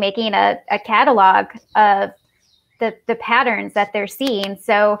basically making a catalog of the patterns that they're seeing.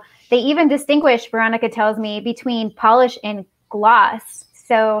 So they even distinguish, Veronica tells me, between polish and gloss.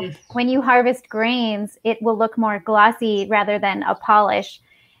 So when you harvest grains, it will look more glossy rather than a polish.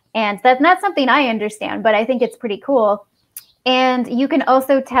 And that's not something I understand, but I think it's pretty cool. And you can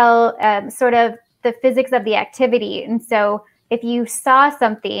also tell sort of the physics of the activity. And so if you saw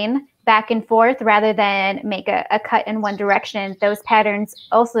something back and forth rather than make a cut in one direction, those patterns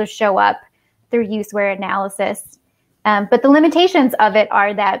also show up through use-wear analysis. But the limitations of it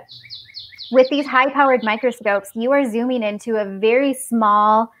are that with these high-powered microscopes, you are zooming into a very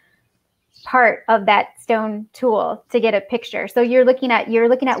small part of that stone tool to get a picture. So you're looking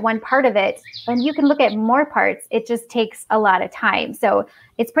at one part of it, and you can look at more parts. It just takes a lot of time. So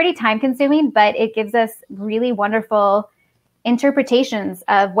it's pretty time-consuming, but it gives us really wonderful interpretations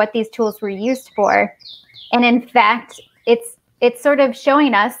of what these tools were used for. And in fact, it's sort of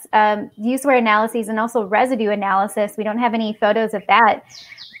showing us use-wear analyses and also residue analysis. We don't have any photos of that.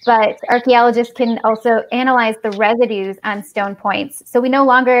 But archaeologists can also analyze the residues on stone points. So we no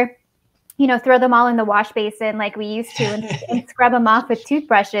longer, throw them all in the wash basin like we used to and scrub them off with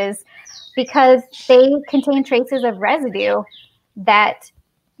toothbrushes, because they contain traces of residue that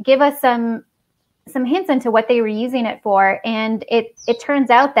give us some hints into what they were using it for. And it turns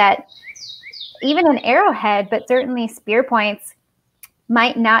out that even an arrowhead, but certainly spear points,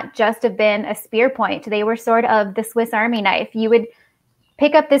 might not just have been a spear point. They were sort of the Swiss Army knife. You would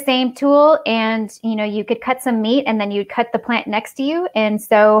pick up the same tool and, you could cut some meat and then you'd cut the plant next to you. And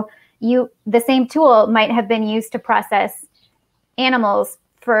so the same tool might have been used to process animals,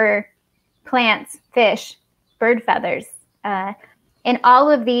 for plants, fish, bird feathers. And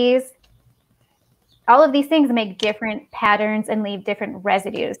all of these things make different patterns and leave different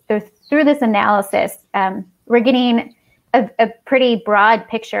residues. So through this analysis, we're getting a pretty broad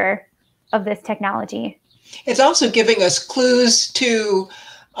picture of this technology. It's also giving us clues to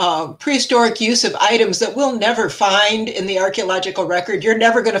prehistoric use of items that we'll never find in the archaeological record. You're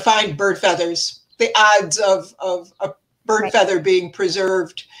never going to find bird feathers. The odds of a bird feather being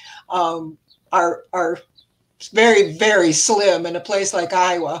preserved are very, very slim in a place like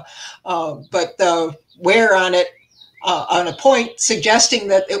Iowa. But the wear on it, on a point suggesting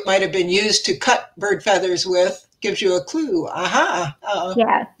that it might have been used to cut bird feathers with, gives you a clue. Aha.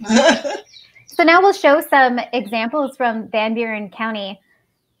 Yeah. So now we'll show some examples from Van Buren County.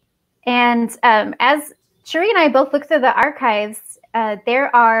 And as Cherie and I both looked through the archives.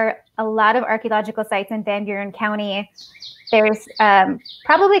 There are a lot of archaeological sites in Van Buren County. There's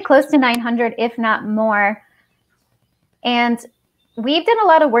probably close to 900, if not more. And we've done a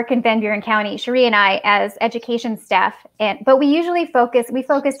lot of work in Van Buren County, Cherie and I, as education staff. But we usually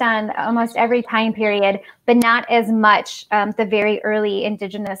focused on almost every time period, but not as much the very early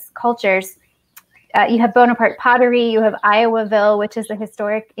indigenous cultures. You have Bonaparte pottery, you have Iowaville, which is a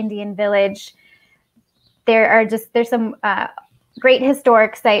historic Indian village. There's some great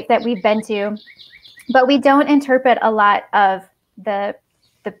historic sites that we've been to, but we don't interpret a lot of the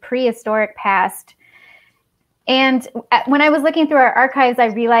prehistoric past. And when I was looking through our archives, I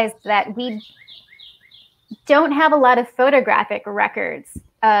realized that we don't have a lot of photographic records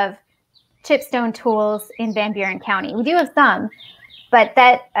of chipstone tools in Van Buren County. We do have some, but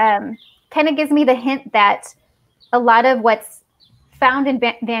that kind of gives me the hint that a lot of what's found in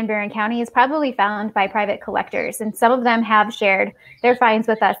Van Buren County is probably found by private collectors. And some of them have shared their finds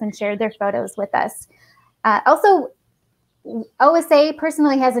with us and shared their photos with us. Also, OSA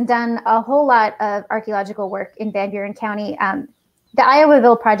personally hasn't done a whole lot of archaeological work in Van Buren County. The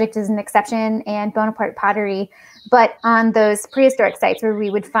Iowaville project is an exception, and Bonaparte pottery, but on those prehistoric sites where we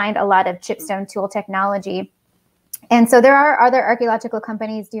would find a lot of chipstone tool technology. And so there are other archaeological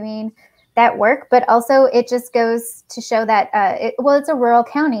companies doing that work, but also it just goes to show that, it's a rural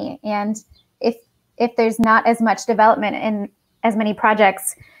county. And if there's not as much development and as many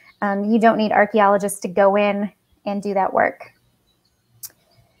projects, you don't need archaeologists to go in and do that work.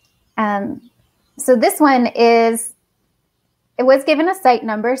 So this one it was given a site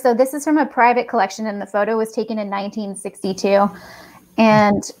number. So this is from a private collection, and the photo was taken in 1962.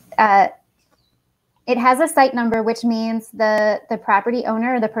 And it has a site number, which means the property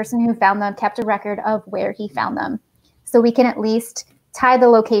owner, or the person who found them, kept a record of where he found them. So we can at least tie the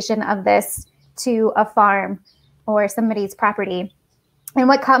location of this to a farm or somebody's property. And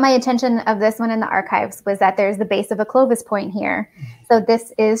what caught my attention of this one in the archives was that there's the base of a Clovis point here. So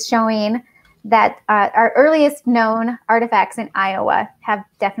this is showing that our earliest known artifacts in Iowa have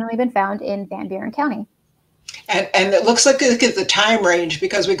definitely been found in Van Buren County. And it looks like the time range,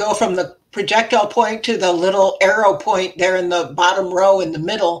 because we go from the projectile point to the little arrow point there in the bottom row in the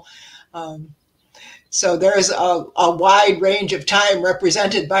middle. So there's a wide range of time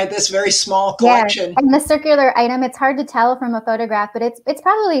represented by this very small collection. Yeah, and the circular item, it's hard to tell from a photograph, but it's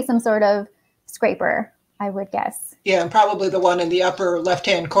probably some sort of scraper, I would guess. Yeah, and probably the one in the upper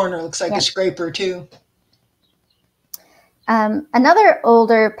left-hand corner looks like a scraper too. Another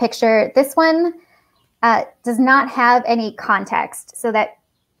older picture, this one does not have any context. So that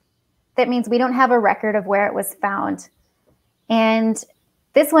means we don't have a record of where it was found. And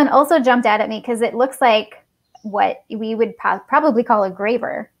this one also jumped out at me because it looks like what we would probably call a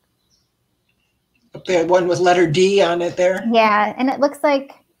graver. The one with letter D on it there. Yeah, and it looks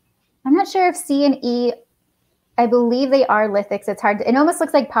like, I'm not sure if C and E, I believe they are lithics. It's hard to, it almost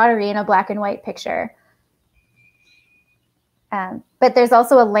looks like pottery in a black and white picture. But there's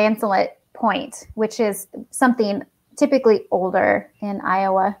also a lancelet point, which is something typically older in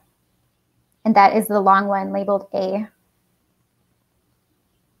Iowa. And that is the long one labeled A.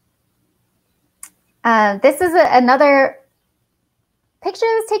 This is another picture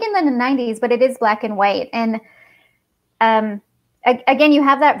that was taken in the 90s, but it is black and white. And again, you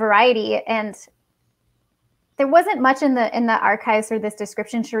have that variety. And there wasn't much in the archives for this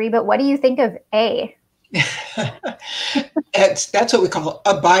description, Cherie, but what do you think of A? That's what we call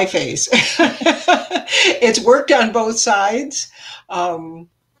a biface. It's worked on both sides.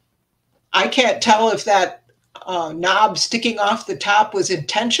 I can't tell if that knob sticking off the top was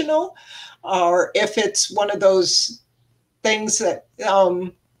intentional, or if it's one of those things that,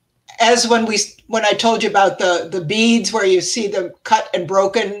 as when I told you about the beads where you see them cut and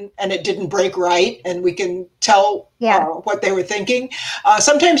broken and it didn't break right, and we can tell what they were thinking.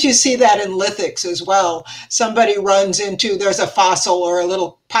 Sometimes you see that in lithics as well. Somebody runs into, there's a fossil or a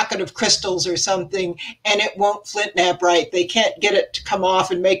little pocket of crystals or something, and it won't flint knap right. They can't get it to come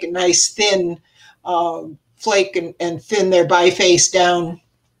off and make a nice thin flake and thin their biface down.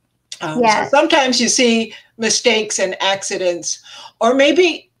 So sometimes you see mistakes and accidents, or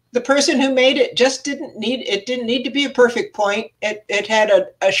maybe the person who made it just didn't need to be a perfect point. It had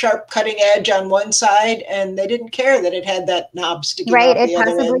a sharp cutting edge on one side, and they didn't care that it had that knob sticking out the other end. Right,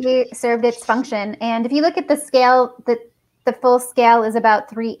 it possibly served its function. And if you look at the scale, the full scale is about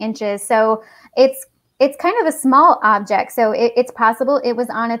 3 inches. So it's kind of a small object. So it's possible it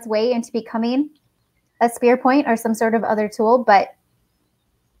was on its way into becoming a spear point or some sort of other tool, but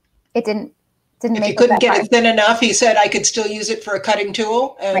it didn't make it. If he couldn't get it thin enough, he said I could still use it for a cutting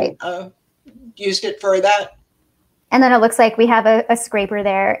tool. And used it for that. And then it looks like we have a scraper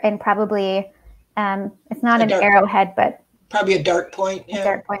there, and probably it's not an arrowhead, but probably a dart point. Yeah. A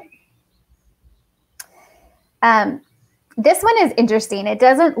dart point. This one is interesting. It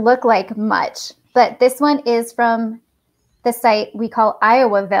doesn't look like much, but this one is from the site we call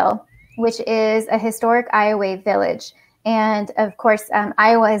Iowaville, which is a historic Iowa village. And of course,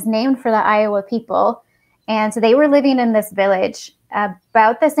 Iowa is named for the Iowa people. And so they were living in this village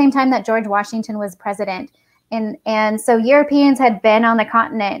about the same time that George Washington was president. And so Europeans had been on the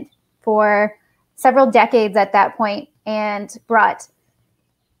continent for several decades at that point and brought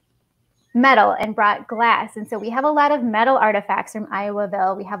metal and brought glass. And so we have a lot of metal artifacts from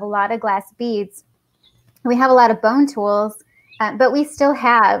Iowaville. We have a lot of glass beads. We have a lot of bone tools, but we still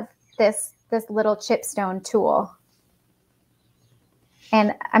have this little chipstone tool.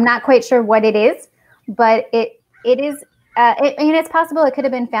 And I'm not quite sure what it is, but it is, it's possible it could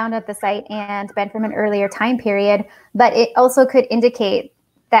have been found at the site and been from an earlier time period, but it also could indicate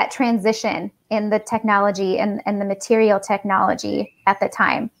that transition in the technology and the material technology at the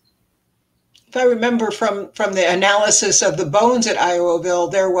time. If I remember from the analysis of the bones at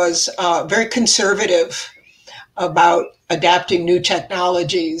Iowaville, there was very conservative about adapting new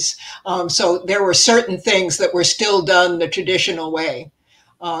technologies. So there were certain things that were still done the traditional way.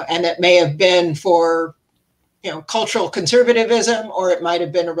 And it may have been for, cultural conservatism, or it might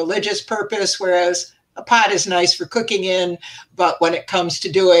have been a religious purpose, whereas a pot is nice for cooking in, but when it comes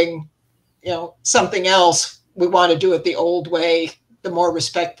to doing, something else, we want to do it the old way, the more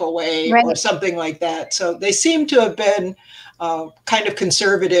respectful way, right, or something like that. So they seem to have been kind of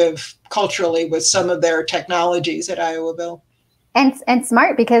conservative culturally with some of their technologies at Iowaville. And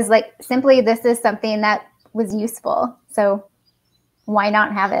smart, because simply this is something that was useful. So why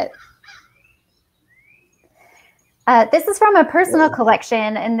not have it? This is from a personal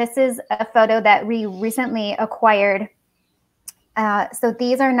collection, and this is a photo that we recently acquired. So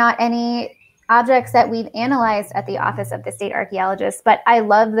these are not any objects that we've analyzed at the Office of the State Archaeologist, but I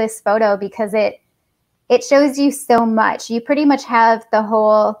love this photo because it shows you so much. You pretty much have the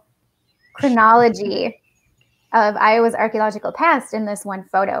whole chronology of Iowa's archaeological past in this one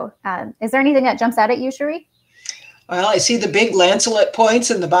photo. Is there anything that jumps out at you, Cherie? Well, I see the big lanceolate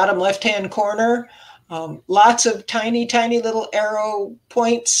points in the bottom left-hand corner. Lots of tiny, tiny little arrow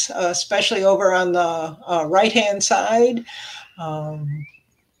points, especially over on the right-hand side.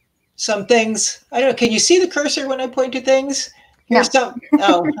 Some things, I don't know, can you see the cursor when I point to things? Here's no.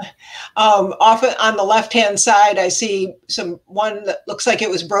 Often on the left-hand side, I see one that looks like it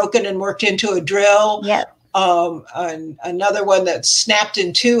was broken and worked into a drill. Yep. And another one that's snapped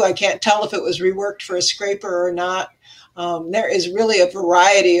in two. I can't tell if it was reworked for a scraper or not. There is really a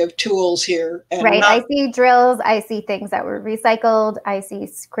variety of tools here. And right. I see drills. I see things that were recycled. I see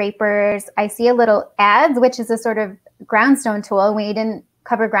scrapers. I see a little adze, which is a sort of groundstone tool. We didn't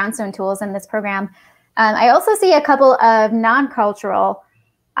cover groundstone tools in this program. I also see a couple of non-cultural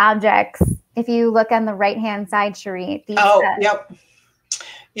objects. If you look on the right-hand side, Cherie. Yep.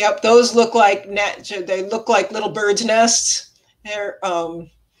 Yep, those look like little birds' nests.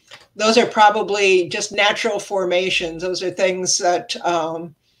 Those are probably just natural formations. Those are things that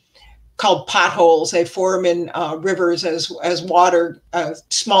called potholes. They form in rivers as water,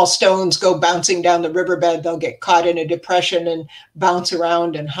 small stones go bouncing down the riverbed. They'll get caught in a depression and bounce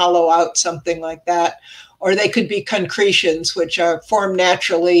around and hollow out, something like that. Or they could be concretions, which are formed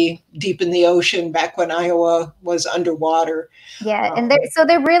naturally deep in the ocean back when Iowa was underwater. Yeah, and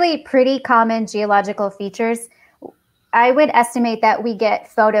they're really pretty common geological features. I would estimate that we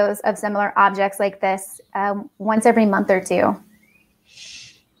get photos of similar objects like this once every month or two.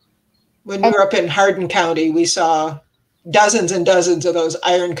 When we were up in Hardin County, we saw dozens and dozens of those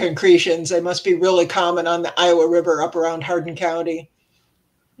iron concretions. They must be really common on the Iowa River up around Hardin County.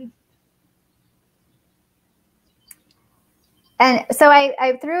 And so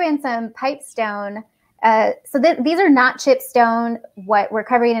I threw in some pipestone. These are not chipstone, what we're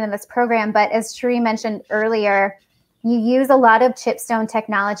covering in this program, but as Cherie mentioned earlier, you use a lot of chipstone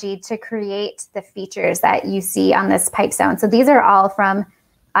technology to create the features that you see on this pipestone. So these are all from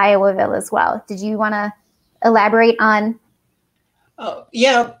Iowaville as well. Did you want to elaborate on?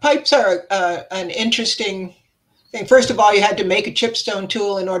 Yeah, pipes are an interesting thing. First of all, you had to make a chipstone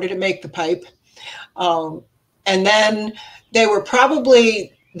tool in order to make the pipe. And then they were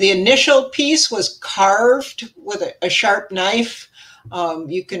probably, the initial piece was carved with a sharp knife.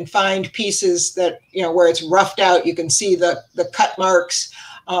 You can find pieces that, where it's roughed out, you can see the cut marks.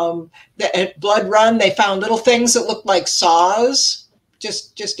 At Blood Run, they found little things that looked like saws,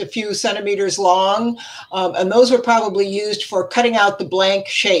 just a few centimeters long. And those were probably used for cutting out the blank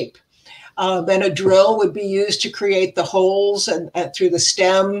shape. Then a drill would be used to create the holes and through the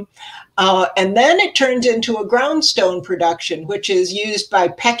stem. And then it turns into a groundstone production, which is used by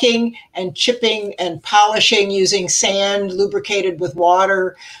pecking and chipping and polishing using sand lubricated with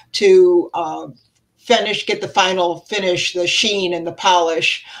water to get the final finish, the sheen and the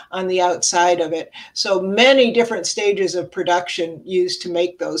polish on the outside of it. So many different stages of production used to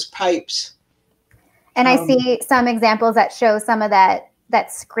make those pipes. And I see some examples that show some of that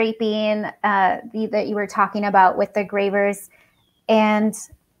scraping that you were talking about with the gravers. And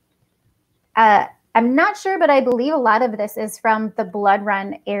I'm not sure, but I believe a lot of this is from the Blood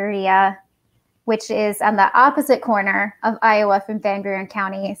Run area, which is on the opposite corner of Iowa from Van Buren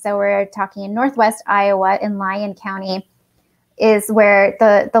County. So we're talking in northwest Iowa in Lyon County is where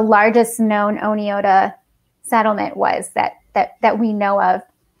the largest known Oneota settlement was that we know of.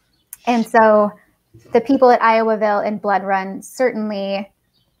 And so the people at Iowaville and Blood Run certainly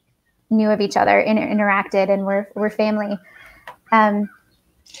knew of each other and interacted and were family. Go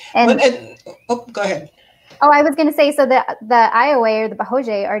ahead. Oh, I was going to say, so the Iowa or the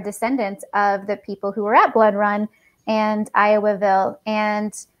Bahoje are descendants of the people who were at Blood Run and Iowaville,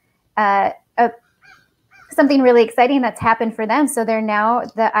 and something really exciting that's happened for them. So they're now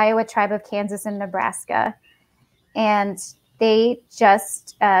the Iowa Tribe of Kansas and Nebraska, and they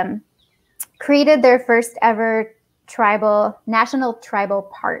just created their first ever national tribal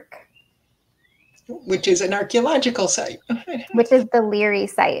park, which is an archaeological site, which is the Leary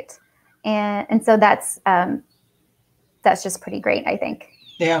site. And so that's just pretty great, I think.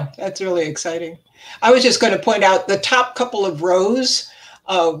 Yeah, that's really exciting. I was just going to point out the top couple of rows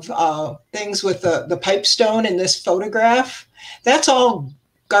of things with the pipestone in this photograph. That's all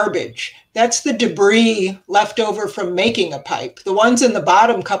garbage. That's the debris left over from making a pipe. The ones in the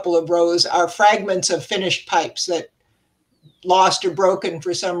bottom couple of rows are fragments of finished pipes that lost or broken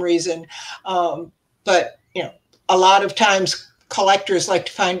for some reason. But a lot of times collectors like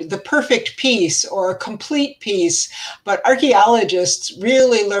to find the perfect piece or a complete piece, but archaeologists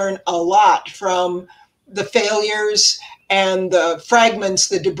really learn a lot from the failures and the fragments,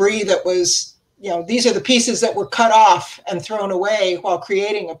 the debris that was, these are the pieces that were cut off and thrown away while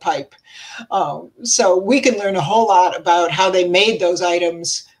creating a pipe. So we can learn a whole lot about how they made those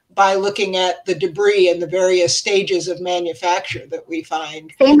items by looking at the debris and the various stages of manufacture that we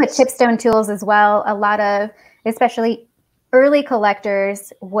find. Same with chipstone tools as well. A lot of, especially early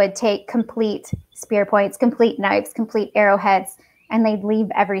collectors, would take complete spear points, complete knives, complete arrowheads, and they'd leave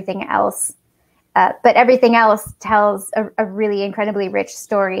everything else. But everything else tells a really incredibly rich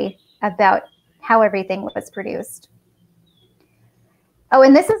story about how everything was produced. Oh,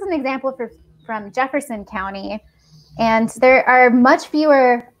 and this is an example from Jefferson County. And there are much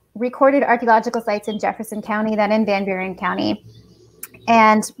fewer recorded archaeological sites in Jefferson County than in Van Buren County.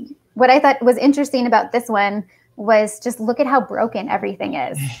 And what I thought was interesting about this one was just look at how broken everything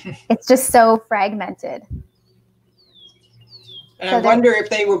is. It's just so fragmented. And so I wonder if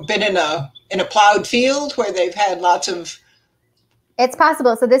they were been in a plowed field where they've had lots of. It's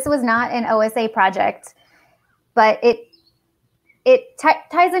possible. So this was not an OSA project, but it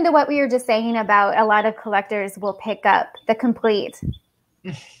ties into what we were just saying about a lot of collectors will pick up the complete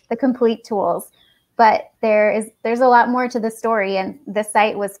tools, but there's a lot more to the story, and the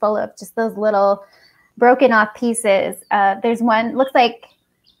site was full of just those little broken off pieces. There's one, looks like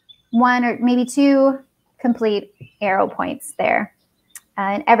one or maybe two complete arrow points there,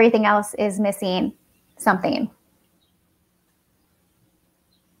 and everything else is missing something.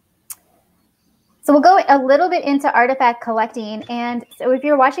 So we'll go a little bit into artifact collecting. And so if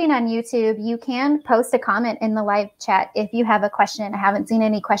you're watching on YouTube, you can post a comment in the live chat if you have a question. I haven't seen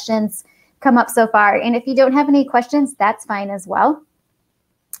any questions come up so far. And if you don't have any questions, that's fine as well.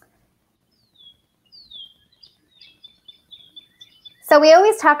 So we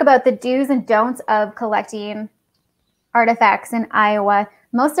always talk about the do's and don'ts of collecting artifacts in Iowa.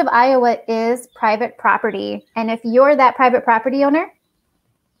 Most of Iowa is private property. And if you're that private property owner,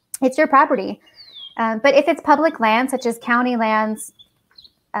 it's your property. But if it's public land, such as county lands,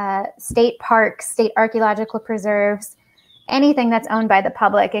 state parks, state archaeological preserves, anything that's owned by the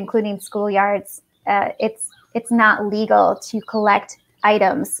public, including schoolyards, it's not legal to collect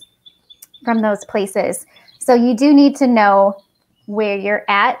items from those places. So you do need to know where you're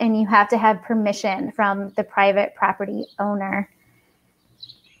at, and you have to have permission from the private property owner.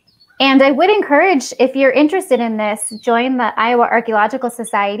 And I would encourage, if you're interested in this, join the Iowa Archaeological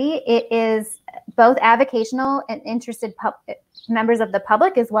Society. It is both avocational and interested members of the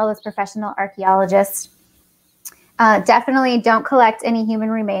public, as well as professional archaeologists. Definitely don't collect any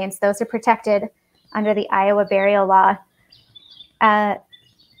human remains. Those are protected under the Iowa burial law.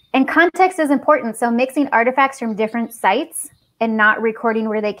 And context is important. So mixing artifacts from different sites and not recording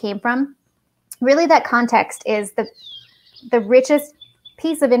where they came from, really that context is the richest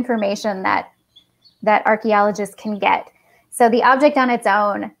piece of information that archaeologists can get. So the object on its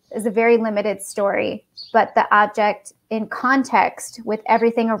own is a very limited story, but the object in context with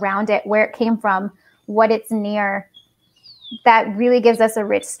everything around it, where it came from, what it's near, that really gives us a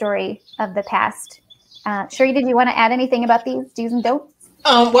rich story of the past. Sheree, did you want to add anything about these do's and don'ts?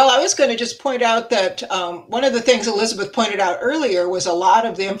 Well, I was going to just point out that one of the things Elizabeth pointed out earlier was a lot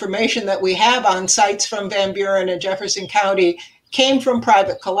of the information that we have on sites from Van Buren and Jefferson County came from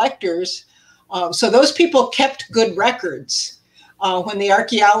private collectors. So those people kept good records. When the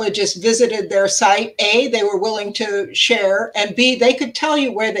archaeologists visited their site, A, they were willing to share, and B, they could tell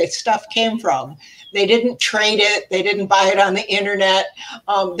you where the stuff came from. They didn't trade it. They didn't buy it on the internet.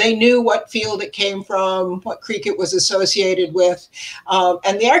 They knew what field it came from, what creek it was associated with.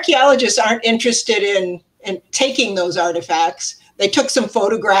 And the archaeologists aren't interested in taking those artifacts. They took some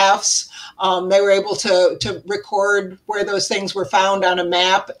photographs. They were able to record where those things were found on a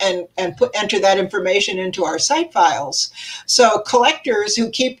map and enter that information into our site files. So collectors who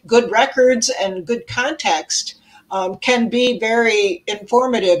keep good records and good context can be very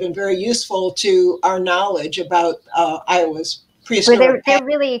informative and very useful to our knowledge about Iowa's prehistoric past. They're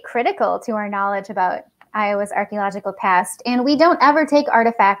really critical to our knowledge about Iowa's archaeological past. And we don't ever take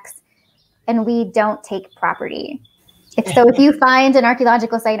artifacts, and we don't take property. So if you find an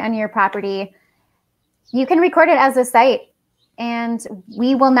archaeological site on your property, you can record it as a site, and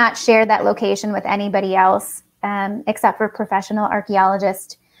we will not share that location with anybody else except for professional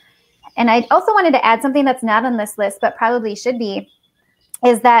archaeologists. And I also wanted to add something that's not on this list, but probably should be,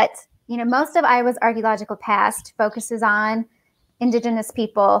 is that, you know, most of Iowa's archaeological past focuses on Indigenous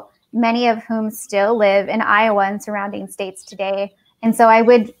people, many of whom still live in Iowa and surrounding states today. And so I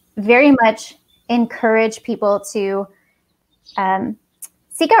would very much encourage people to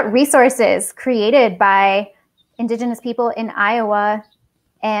seek out resources created by Indigenous people in Iowa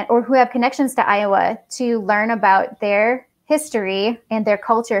or who have connections to Iowa to learn about their history and their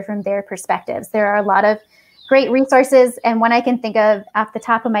culture from their perspectives. There are a lot of great resources, and one I can think of off the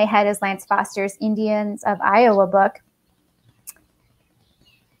top of my head is Lance Foster's Indians of Iowa book.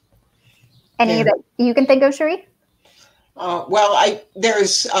 Any that you can think of, Sheree?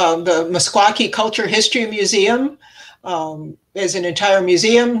 There's the Meskwaki Culture History Museum. There's an entire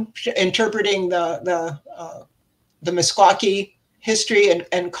museum interpreting the Meskwaki history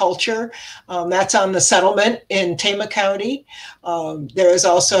and culture. That's on the settlement in Tama County. There is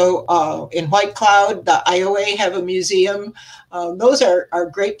also in White Cloud, the Iowa have a museum. Those are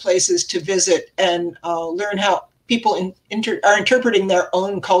great places to visit and learn how people are interpreting their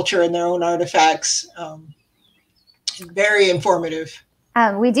own culture and their own artifacts. Very informative.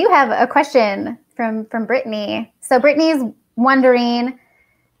 We do have a question from Brittany. So Brittany's wondering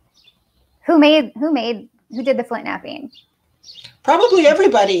who did the flint knapping? Probably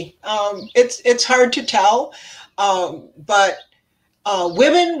everybody. It's hard to tell, but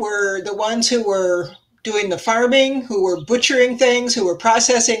women were the ones who were doing the farming, who were butchering things, who were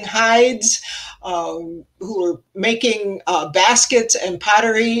processing hides, who were making baskets and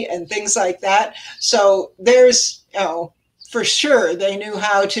pottery and things like that. So there's, for sure, they knew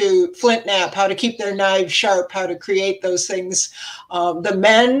how to flint knap, how to keep their knives sharp, how to create those things. The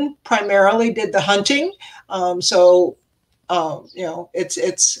men primarily did the hunting.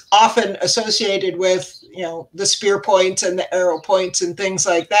 It's often associated with, the spear points and the arrow points and things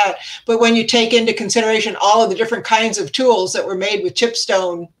like that. But when you take into consideration all of the different kinds of tools that were made with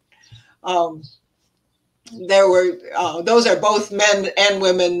chipstone, those are both men and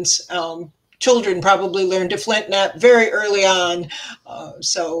women's. Children probably learned to flint knap very early on.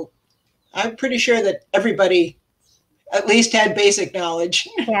 So I'm pretty sure that everybody at least had basic knowledge.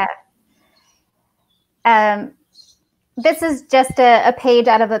 Yeah. This is just a page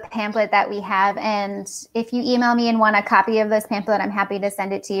out of a pamphlet that we have. And if you email me and want a copy of this pamphlet, I'm happy to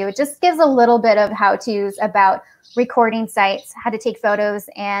send it to you. It just gives a little bit of how-tos about recording sites, how to take photos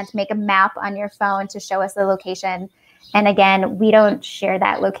and make a map on your phone to show us the location. And again, we don't share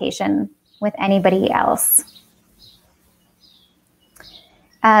that location with anybody else.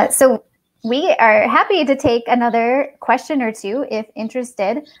 So we are happy to take another question or two if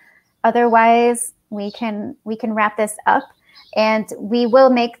interested. Otherwise, we can wrap this up, and we will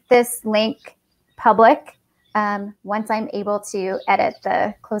make this link public once I'm able to edit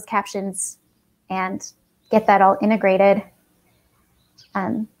the closed captions and get that all integrated.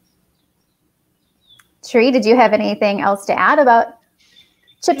 Sheree, did you have anything else to add about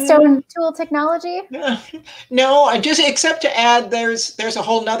chipstone tool technology? No, I just, except to add, there's a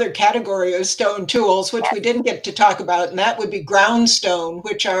whole nother category of stone tools, which we didn't get to talk about, and that would be ground stone,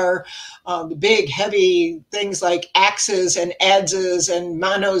 which are the big, heavy things like axes and adzes and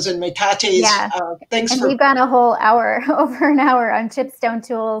manos and metates. Yeah. Things and for, we've gone a whole hour, over an hour on chipstone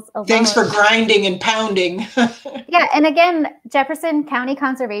tools alone. Things for grinding and pounding. Yeah, and again, Jefferson County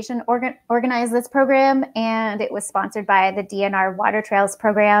Conservation organized this program, and it was sponsored by the DNR Water Trails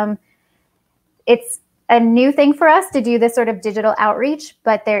program. It's a new thing for us to do this sort of digital outreach,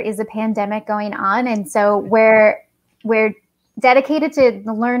 but there is a pandemic going on, and so we're dedicated to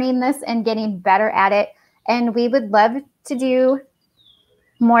learning this and getting better at it, and we would love to do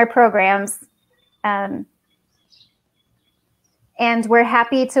more programs. And we're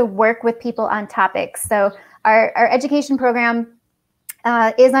happy to work with people on topics. So our education program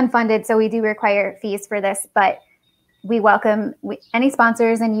is unfunded, so we do require fees for this, but we welcome any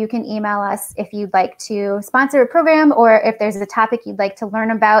sponsors, and you can email us if you'd like to sponsor a program or if there's a topic you'd like to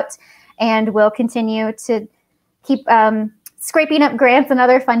learn about, and we'll continue to keep scraping up grants and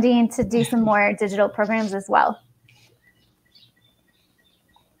other funding to do some more digital programs as well.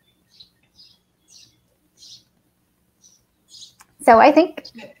 So I think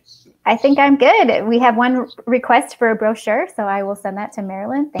I'm good. We have one request for a brochure, so I will send that to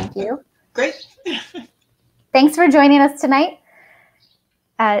Marilyn. Thank you. Great. Thanks for joining us tonight.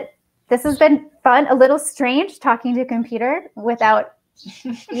 This has been fun, a little strange talking to a computer without,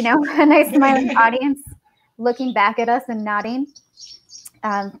 a nice smiling audience looking back at us and nodding.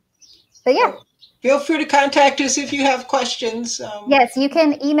 But yeah. Feel free to contact us if you have questions. Yes, you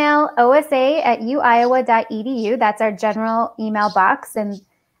can email osa@uiowa.edu. That's our general email box, and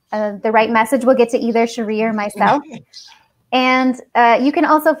the right message will get to either Cherie or myself. And you can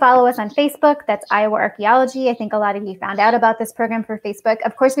also follow us on Facebook. That's Iowa Archaeology. I think a lot of you found out about this program for Facebook.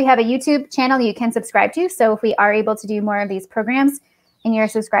 Of course, we have a YouTube channel you can subscribe to. So if we are able to do more of these programs and you're a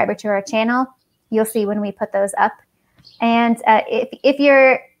subscriber to our channel, you'll see when we put those up. And if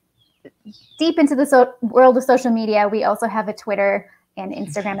you're deep into the world of social media, we also have a Twitter and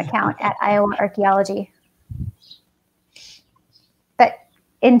Instagram account at Iowa Archaeology. But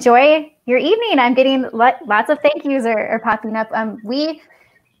enjoy your evening. I'm getting lots of thank yous are popping up.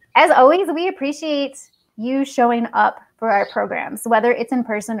 As always, we appreciate you showing up for our programs, whether it's in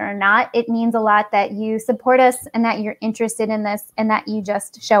person or not. It means a lot that you support us and that you're interested in this and that you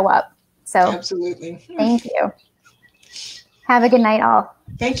just show up. So absolutely. Thank you. Have a good night, all.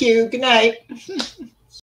 Thank you. Good night.